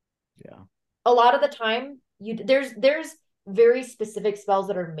 Yeah. A lot of the time, there's very specific spells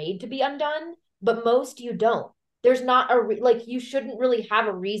that are made to be undone, but most you don't. There's not like you shouldn't really have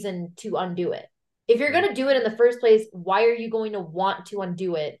a reason to undo it. If you're Yeah. going to do it in the first place, why are you going to want to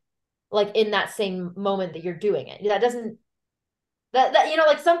undo it like in that same moment that you're doing it? That doesn't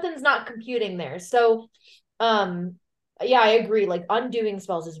like something's not computing there. So um yeah, I agree. Like undoing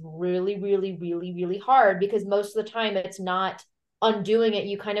spells is really, really, really, really hard because most of the time it's not undoing it.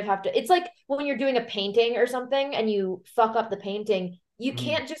 You kind of have to, it's like when you're doing a painting or something and you fuck up the painting, you Mhm.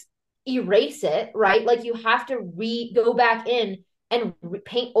 can't just erase it, right? Like you have to go back in and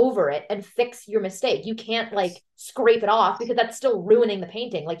paint over it and fix your mistake. You can't like Yes. scrape it off because that's still ruining the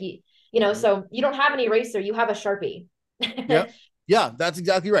painting. Like Yep. so you don't have an eraser, you have a Sharpie. Yep. Yeah, that's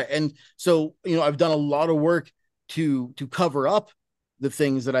exactly right. And so, I've done a lot of work to cover up the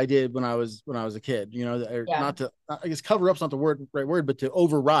things that I did when I was a kid, Yeah. not to, I guess cover up's not the right word, but to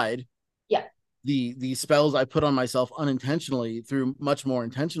override Yeah. the spells I put on myself unintentionally through much more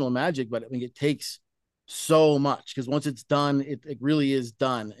intentional magic. But I mean, it takes so much because once it's done, it really is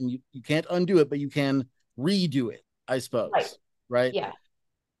done. And you can't undo it, but you can redo it, I Right. suppose. Right. Yeah.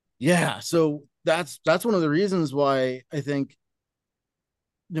 Yeah. So that's one of the reasons why I think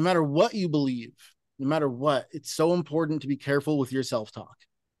no matter what you believe, no matter what, it's so important to be careful with your self-talk.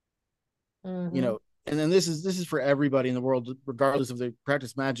 You Hmm. know, and then this is for everybody in the world, regardless if they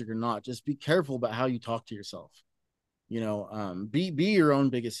practice magic or not. Just be careful about how you talk to yourself. Be your own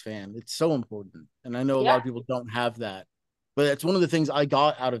biggest fan. It's so important. And I know a lot Yeah. of people don't have that, but it's one of the things I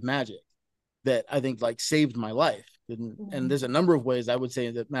got out of magic that I think like saved my life. And Mhm. there's a number of ways I would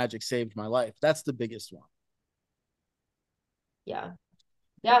say that magic saved my life. That's the biggest one. Yeah.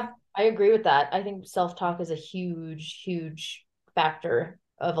 Yeah. I agree with that. I think self-talk is a huge, huge factor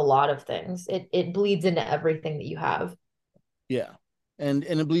of a lot of things. It bleeds into everything that you have. Yeah. And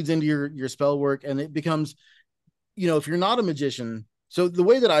it bleeds into your spell work, and it becomes, if you're not a magician. So the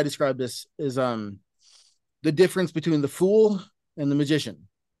way that I describe this is the difference between the fool and the magician,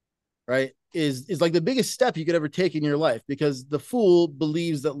 right? Is like the biggest step you could ever take in your life, because the fool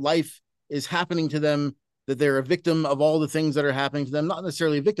believes that life is happening to them, that they're a victim of all the things that are happening to them, not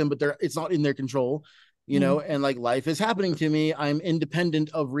necessarily a victim, but it's not in their control, Mhm. and like life is happening to me, I'm independent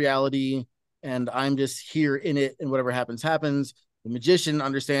of reality, and I'm just here in it, and whatever happens happens. The magician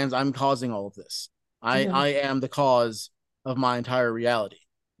understands I'm causing all of this. i Mhm. i am the cause of my entire reality.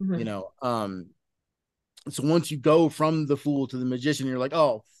 you Mhm. know um so once you go from the fool to the magician, you're like,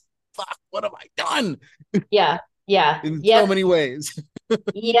 oh fuck, what have I done? Yeah. Yeah. In so Yep. many ways.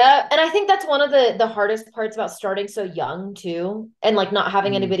 Yeah. And I think that's one of the hardest parts about starting so young too, and like not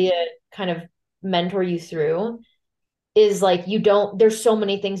having Mhm. anybody to kind of mentor you through is like you don't there's so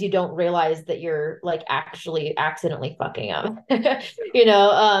many things you don't realize that you're like actually accidentally fucking up.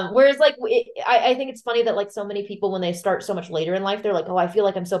 Whereas like I think it's funny that like so many people when they start so much later in life they're like, oh, I feel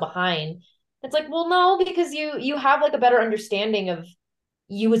like I'm so behind. It's like, well, no, because you have like a better understanding of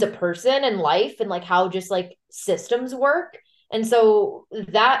you as a person and life and like how just like systems work, and so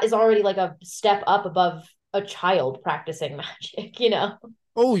that is already like a step up above a child practicing magic.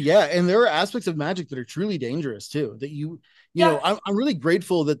 Oh yeah, and there are aspects of magic that are truly dangerous too. That Yeah. I'm really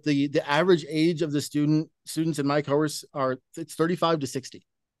grateful that the average age of the students in my course it's 35 to 60.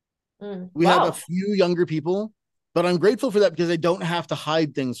 We have a Wow. few younger people, but I'm grateful for that because I don't have to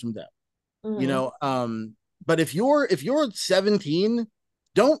hide things from them. You Mm. know, but if you're 17,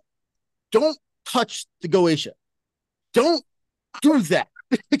 don't don't touch the Goetia. Don't do that.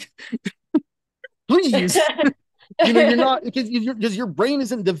 Please. You're not because your brain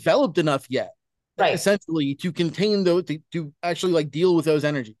isn't developed enough yet, Right. essentially, to contain those to actually like deal with those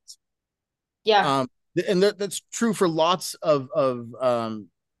energies. Yeah. Um, and that's true for lots of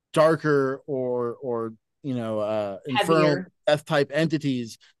darker or infernal Heavier. death type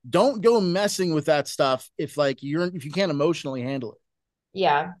entities. Don't go messing with that stuff if you can't emotionally handle it.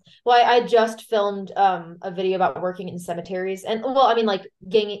 Yeah. Well, I just filmed a video about working in cemeteries and well, I mean like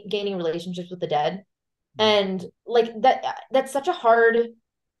gaining relationships with the dead. And like that's such a hard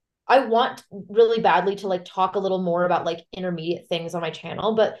I want really badly to like talk a little more about like intermediate things on my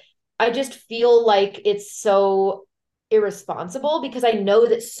channel, but I just feel like it's so irresponsible because I know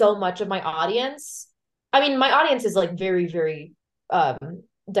that so much of my audience, I mean, my audience is like very, very um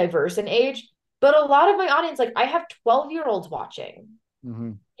diverse in age, but a lot of my audience, like I have 12-year-olds watching,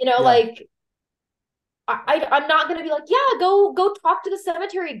 Mm-hmm. Yeah. like I'm not gonna be like, yeah, go talk to the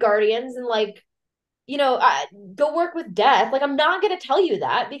cemetery guardians and like, go work with death. Like I'm not gonna tell you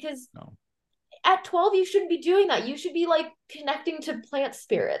that because No. at 12 you shouldn't be doing that. You should be like connecting to plant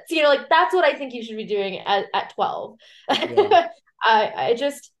spirits, like that's what I think you should be doing at 12. Yeah. I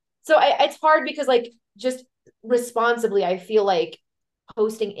just so it's hard because like just responsibly I feel like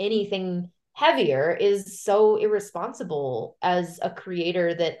posting anything heavier is so irresponsible as a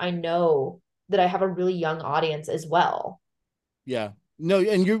creator that I know that I have a really young audience as well. Yeah. No,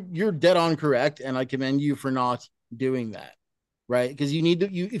 and you're dead on correct, and I commend you for not doing that, right? Because you need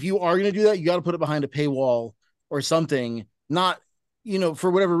to you if you are going to do that, you got to put it behind a paywall or something, not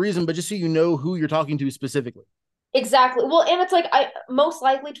for whatever reason, but just so you know who you're talking to specifically. Exactly. Well, and it's like I most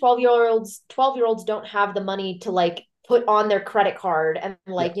likely 12-year olds don't have the money to like put on their credit card and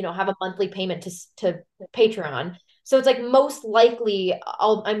Yeah. like, have a monthly payment to Patreon. So it's like most likely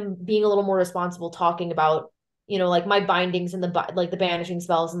I'm being a little more responsible talking about, like my bindings and like the banishing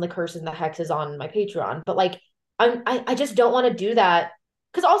spells and the curses and the hexes on my Patreon. But like I just don't want to do that.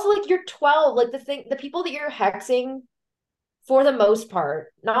 Because also like you're 12, like the people that you're hexing for the most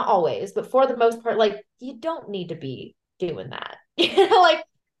part, not always, but for the most part, like you don't need to be doing that. Like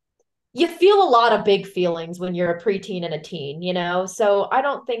you feel a lot of big feelings when you're a preteen and a teen, So I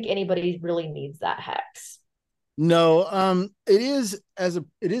don't think anybody really needs that hex. No, it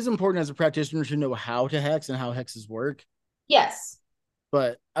is important as a practitioner to know how to hex and how hexes work. Yes.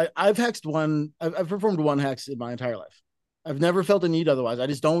 But I've performed one hex in my entire life. I've never felt a need otherwise. I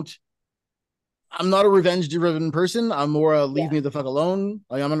just don't. I'm not a revenge driven person. I'm more a leave Yeah. me the fuck alone.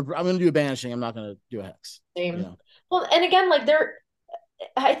 Like I'm gonna do a banishing. I'm not gonna do a hex. You Same. know. Well, and again, like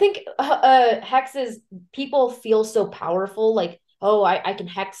I think hexes, people feel so powerful, like, oh, I can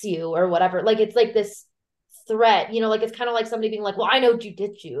hex you or whatever. Like it's like this threat, like it's kind of like somebody being like, well, I know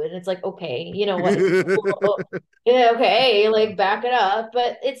jujitsu. And it's like, okay, like, yeah, okay, like back it up.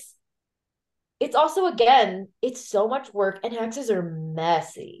 But it's also again, it's so much work and hexes are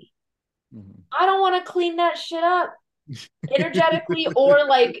messy. Mhm. I don't want to clean that shit up energetically or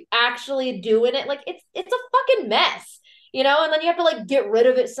like actually doing it. Like it's a fucking mess, and then you have to like get rid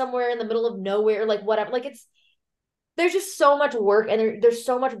of it somewhere in the middle of nowhere, like whatever. Like there's just so much work and there's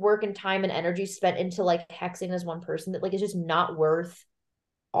so much work and time and energy spent into like hexing as one person that like it's just not worth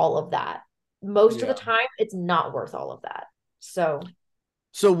all of that. Most of the Yeah. time, it's not worth all of that. So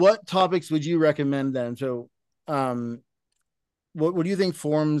So what topics would you recommend then? So, um, what do you think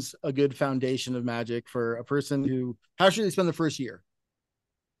forms a good foundation of magic for a person who? How should they spend the first year?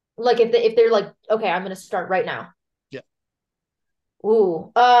 like if they're like, okay, I'm gonna start right now. Yeah.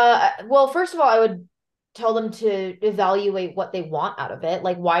 Ooh. Well, first of all, I would tell them to evaluate what they want out of it.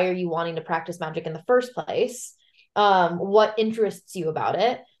 Like, why are you wanting to practice magic in the first place? What interests you about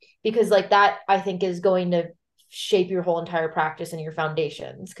it? Because like that, I think is going to shape your whole entire practice and your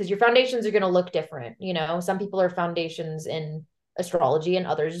foundations. Because your foundations are going to look different. Some people are foundations in astrology and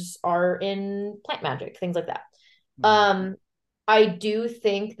others are in plant magic, things like that. Mhm. Um, I do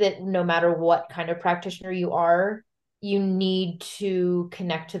think that no matter what kind of practitioner you are, you need to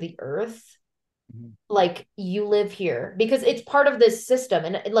connect to the earth. Mhm. Like you live here because it's part of this system.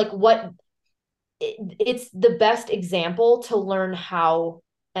 And like it's the best example to learn how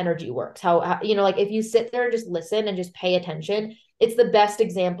energy works. How like if you sit there and just listen and just pay attention, it's the best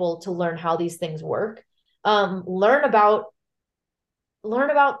example to learn how these things work. Learn about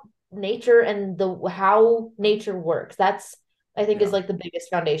nature and the how nature works. That's I think is like the biggest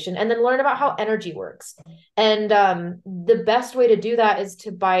foundation. And then learn about how energy works. And the best way to do that is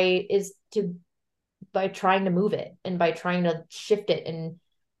by trying to move it and by trying to shift it and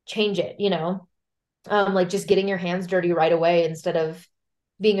change it, like just getting your hands dirty right away instead of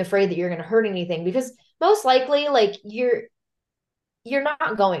being afraid that you're going to hurt anything, because most likely like you're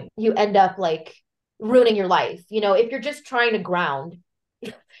not going, you end up like ruining your life, if you're just trying to ground,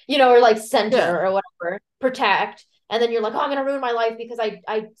 or like center or whatever, protect, and then you're like, oh, I'm going to ruin my life because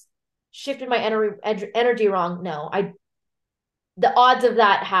I shifted my energy wrong. No, the odds of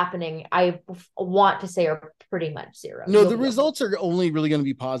that happening, I want to say, are pretty much zero. No, the results are only really going to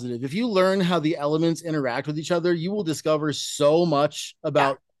be positive. If you learn how the elements interact with each other, you will discover so much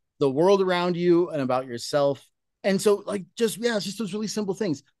about the world around you and about yourself. And so like, it's just those really simple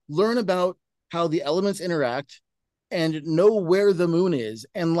things. Learn about how the elements interact and know where the moon is.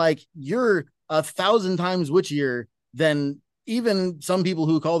 And like, you're 1,000 times witchier than even some people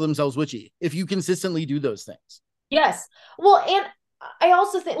who call themselves witchy, if you consistently do those things. Yes. Well, and I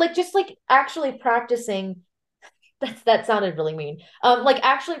also think like just like actually practicing, that sounded really mean. Like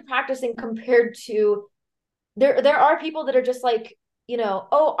actually practicing compared to there are people that are just like,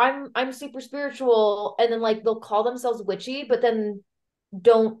 oh, I'm super spiritual, and then like they'll call themselves witchy, but then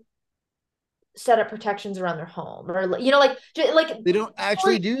don't set up protections around their home, or like they don't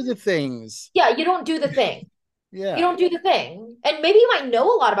actually do the things. Yeah, you don't do the thing. Yeah. You don't do the thing. And maybe you might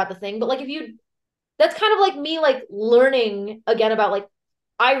know a lot about the thing, but like that's kind of like me like learning again about like,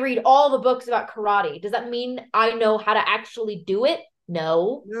 I read all the books about karate. Does that mean I know how to actually do it?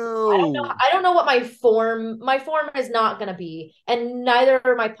 No. I don't know what my form is not going to be. And neither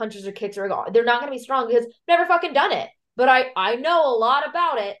are my punches or kicks, they're not going to be strong because I've never fucking done it. But I know a lot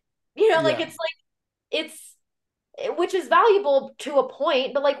about it. It's which is valuable to a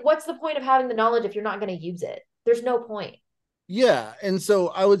point, but like, what's the point of having the knowledge if you're not going to use it? There's no point. Yeah. And so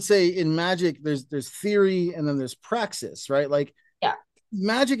I would say in magic, there's theory and then there's praxis, right? Like,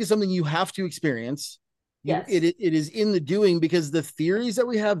 magic is something you have to experience. It is in the doing, because the theories that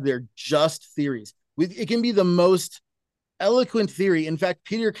we have, they're just theories. It can be the most eloquent theory. In fact,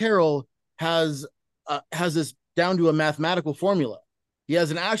 Peter Carroll has this down to a mathematical formula. He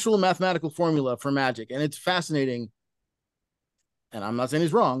has an actual mathematical formula for magic, and it's fascinating. And I'm not saying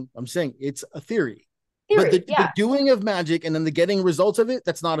he's wrong. I'm saying it's a theory. But the doing of magic and then the getting results of it,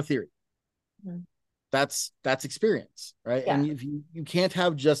 that's not a theory. Mm-hmm. That's experience, right? Yeah. And if you can't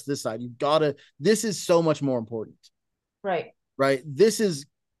have just this side, you've got to, this is so much more important. Right. This is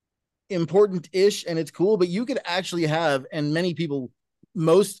important-ish and it's cool, but you could actually have, and many people,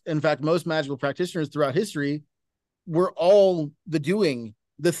 most magical practitioners throughout history were all the doing.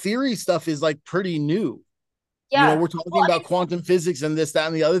 The theory stuff is like pretty new. Yeah. We're talking about quantum physics and this, that,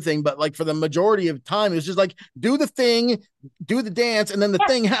 and the other thing, but like for the majority of time, it's just like, do the thing, do the dance, and then the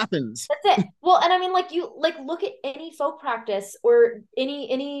thing happens. That's it. Well, and I mean, like you, like look at any folk practice or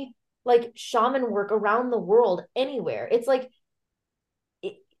any like shaman work around the world, anywhere. It's like,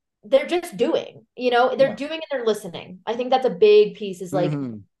 they're just doing, they're doing and they're listening. I think that's a big piece, is like,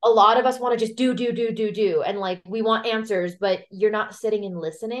 a lot of us want to just do. And like, we want answers, but you're not sitting and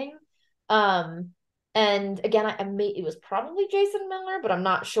listening. And again, it was probably Jason Miller, but I'm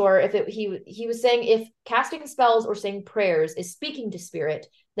not sure if he was saying if casting spells or saying prayers is speaking to spirit,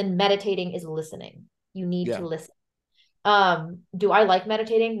 then meditating is listening. You need to listen. Do I like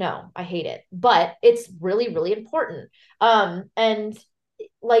meditating? No, I hate it, but it's really, really important. And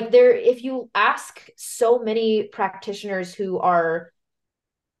like if you ask so many practitioners who are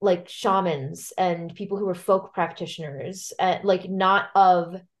like shamans and people who are folk practitioners, like not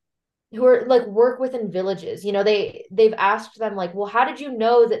of, who are like work within villages, they've asked them like, well, how did you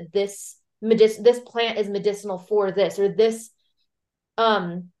know that this plant is medicinal for this, or this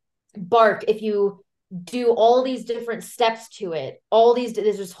bark, if you do all these different steps to it,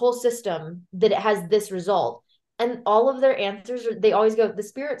 there's this whole system that it has this result, and all of their answers they always go, the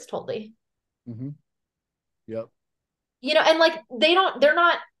spirits told me. Mm-hmm. Yep. And like they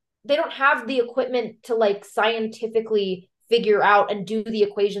don't have the equipment to like scientifically figure out and do the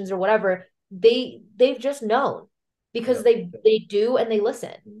equations or whatever. They've just known because they do and they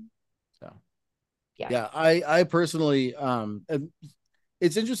listen. So yeah, I personally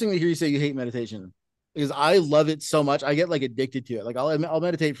it's interesting to hear you say you hate meditation, because I love it so much. I get like addicted to it. Like I'll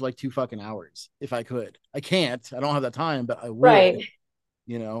meditate for like 2 fucking hours if I could. I can't, I don't have that time, but I would. Right.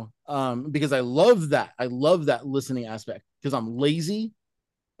 Because I love that listening aspect, because I'm lazy.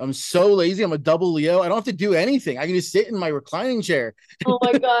 I'm so lazy. I'm a double Leo. I don't have to do anything. I can just sit in my reclining chair. Oh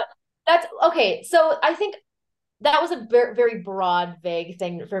my God. That's okay. So I think that was a very, very broad, vague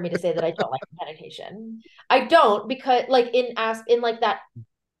thing for me to say that I don't like meditation. I don't, because like in like that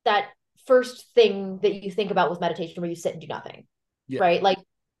first thing that you think about with meditation where you sit and do nothing, Yeah. right? Like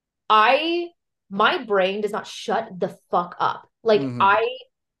I my brain does not shut the fuck up. Like Hmm.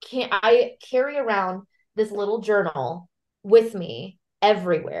 I carry around this little journal with me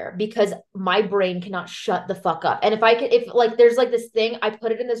everywhere because my brain cannot shut the fuck up. And if like there's like this thing, I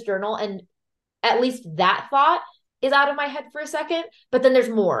put it in this journal and at least that thought is out of my head for a second, but then there's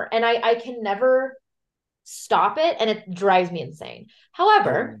more and I can never stop it and it drives me insane.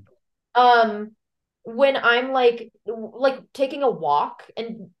 However, Totally. um when I'm like taking a walk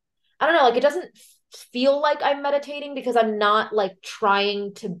and I don't know, like it doesn't feel like I'm meditating because I'm not like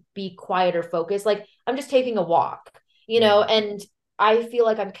trying to be quiet or focused. Like I'm just taking a walk, Mhm. and I feel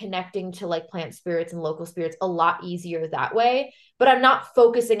like I'm connecting to like plant spirits and local spirits a lot easier that way, but I'm not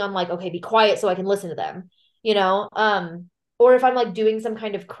focusing on like, okay, be quiet so I can listen to them, you know? Or if I'm like doing some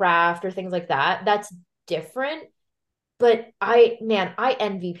kind of craft or things like that, that's different. But I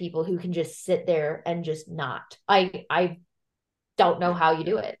envy people who can just sit there and just not. I don't know Yeah. how you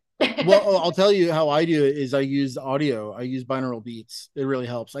do it. Well, I'll tell you how I do it is I use audio. I use binaural beats. It really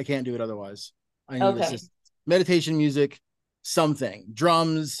helps. I can't do it otherwise. I need Okay. assist meditation music, something,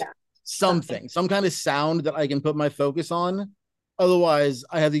 drums, Yeah. Something. something, some kind of sound that I can put my focus on. Otherwise,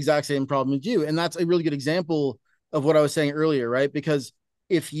 I have the exact same problem as you. And that's a really good example of what I was saying earlier, right? Because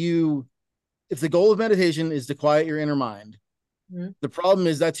if you if the goal of meditation is to quiet your inner mind, Mhm. the problem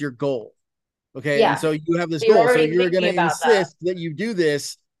is that's your goal. Okay. And Yeah. so you have this So you're goal. So already you're going thinking to about that. insist that you do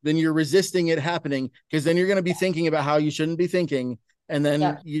this, then you're resisting it happening because then you're going to be thinking about how you shouldn't be thinking. Yeah. And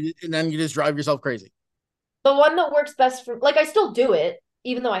then you just drive yourself crazy. The one that works best for like I still do it,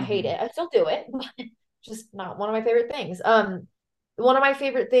 even though I hate Mm-hmm. it. I still do it. Just not one of my favorite things. One of my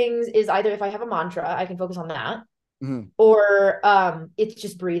favorite things is either if I have a mantra, I can focus on that, Mm-hmm. or it's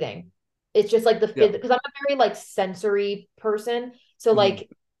just breathing. It's just like the Yeah. because I'm a very like sensory person. So Mm-hmm. like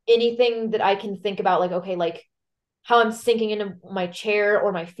anything that I can think about, like, okay, like how I'm sinking into my chair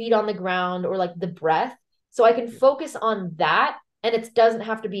or my feet on the ground or like the breath. So I can focus on that and it doesn't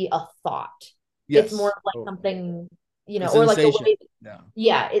have to be a thought. It's more Yes. of like Totally. something, A or like the sensation. way,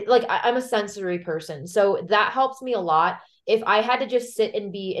 Yeah. yeah, I'm a sensory person. So that helps me a lot. If I had to just sit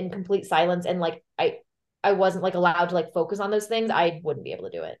and be in complete silence and like I wasn't like allowed to like focus on those things, I wouldn't be able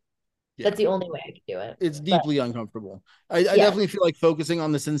to do it. Yeah. That's the only way I could do it. It's But deeply uncomfortable. I yeah. definitely feel like focusing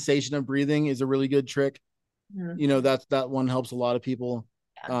on the sensation of breathing is a really good trick. Mhm. That one helps a lot of people.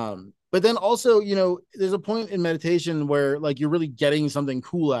 Yeah. But then also, there's a point in meditation where like you're really getting something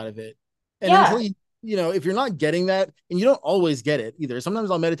cool out of it. And until Yeah. if you're not getting that, and you don't always get it either.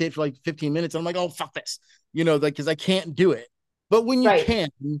 Sometimes I'll meditate for like 15 minutes and I'm like, oh fuck this, like because I can't do it. But when you Right. can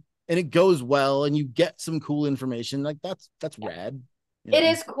and it goes well and you get some cool information, like that's Yeah. rad, It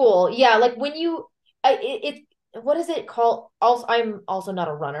is cool. Yeah, like when you what is it called? Also, I'm also not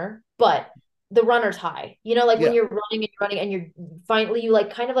a runner, but the runner's high. Like when Yeah. you're running and you're running and you're finally you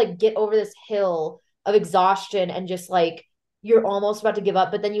like kind of like get over this hill of exhaustion and just like you're almost about to give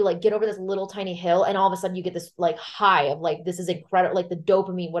up, but then you like get over this little tiny hill and all of a sudden you get this like high of like this is incredible, like the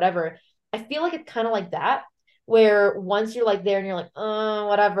dopamine, whatever. I feel like it's kind of like that, where once you're like there and you're like,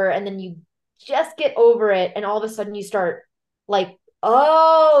 whatever, and then you just get over it and all of a sudden you start like,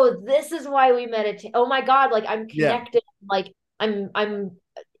 oh, this is why we meditate. Oh my God, like I'm Yeah. connected. Like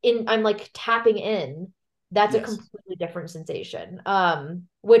I'm like tapping in. That's a Yes. completely different sensation.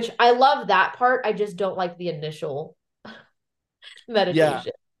 Which I love that part. I just don't like the initial Yeah.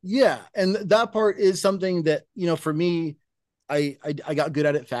 meditation. Yeah. And that part is something that, for me, I got good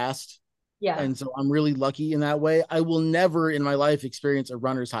at it fast. Yeah. And so I'm really lucky in that way. I will never in my life experience a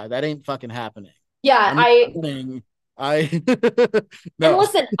runner's high. That ain't fucking happening. Yeah, I'm not I running. I and no.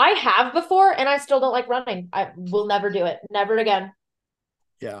 listen, I have before and I still don't like running. I will never do it. Never again.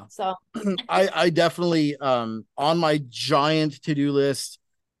 Yeah. So, I definitely on my giant to-do list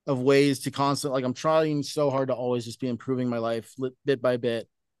of ways to constant like I'm trying so hard to always just be improving my life bit by bit.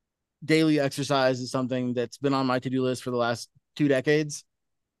 Daily exercise is something that's been on my to-do list for the last 2 decades.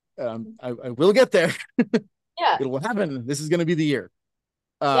 I will get there. yeah. It will happen. This is going to be the year.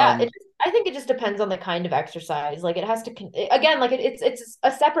 Yeah, Um, I think it just depends on the kind of exercise. Like it has to again, like it's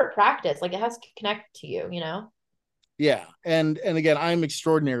a separate practice. Like it has to connect to you. yeah, and again, I'm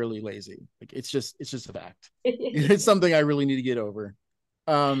extraordinarily lazy. Like it's just a fact. It's something I really need to get over.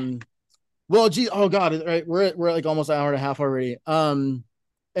 Um, well, gee, oh god, right, we're like almost an hour and a half already.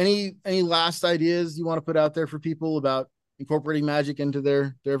 Any last ideas you want to put out there for people about incorporating magic into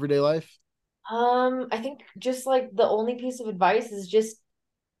their everyday life? I think just like the only piece of advice is just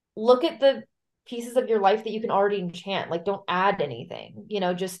look at the pieces of your life that you can already enchant. Like, don't add anything,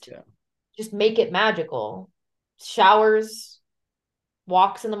 just Yeah. just make it magical. Showers,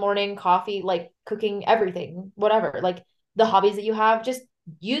 walks in the morning, coffee, like cooking, everything, whatever. Like the hobbies that you have, just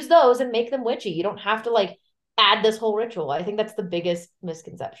use those and make them witchy. You don't have to like add this whole ritual. I think that's the biggest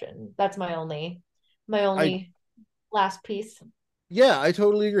misconception. That's my I only last piece. Yeah, I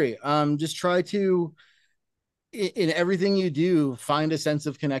totally agree. Just try to in everything you do, find a sense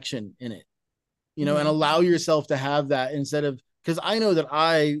of connection in it, and Mhm. allow yourself to have that instead of, because I know that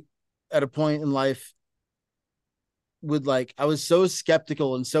at a point in life, I was so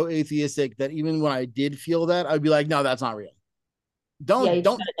skeptical and so atheistic that even when I did feel that, I'd be like, no, that's not real. Yeah, Don't you just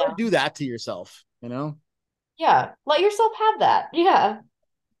don't shut it don't down. do that to yourself. Yeah, let yourself have that. Yeah.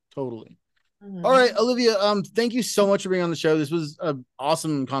 Totally. All right, Mhm. Olivia, thank you so much for being on the show. This was an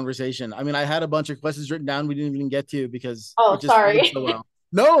awesome conversation. I mean, I had a bunch of questions written down we didn't even get to because Oh, it just flowed sorry. so well.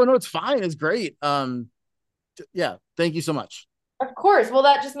 No, it's fine. It's great. Yeah, thank you so much. Of course. Well,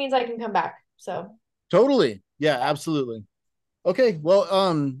 that just means I can come back. So, Totally. Yeah, absolutely. Okay, well,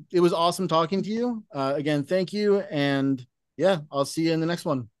 it was awesome talking to you. Again, thank you, and yeah, I'll see you in the next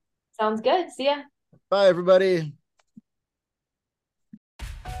one. sounds good. See ya. Bye, everybody.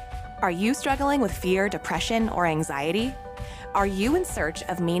 Are you struggling with fear, depression, or anxiety? Are you in search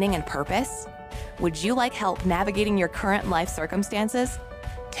of meaning and purpose? Would you like help navigating your current life circumstances?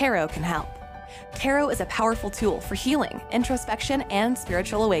 Tarot can help. Tarot is a powerful tool for healing, introspection, and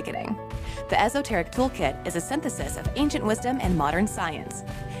spiritual awakening. The Esoteric Toolkit is a synthesis of ancient wisdom and modern science.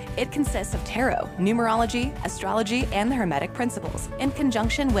 It consists of tarot, numerology, astrology, and the Hermetic principles in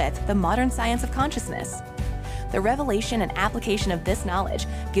conjunction with the modern science of consciousness. The revelation and application of this knowledge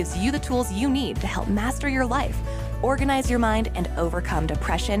gives you the tools you need to help master your life, organize your mind, and overcome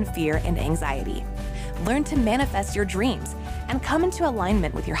depression, fear, and anxiety. Learn to manifest your dreams and come into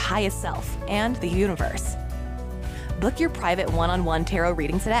alignment with your highest self and the universe. Book your private one-on-one tarot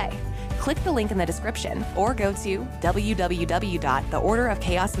reading today. Click the link in the description or go to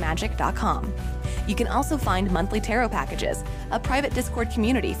www.theorderofchaosmagic.com. You can also find monthly tarot packages, a private Discord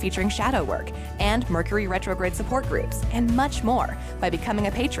community featuring shadow work, and Mercury retrograde support groups, and much more by becoming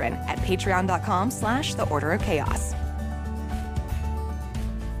a patron at patreon.com/theorderofchaos.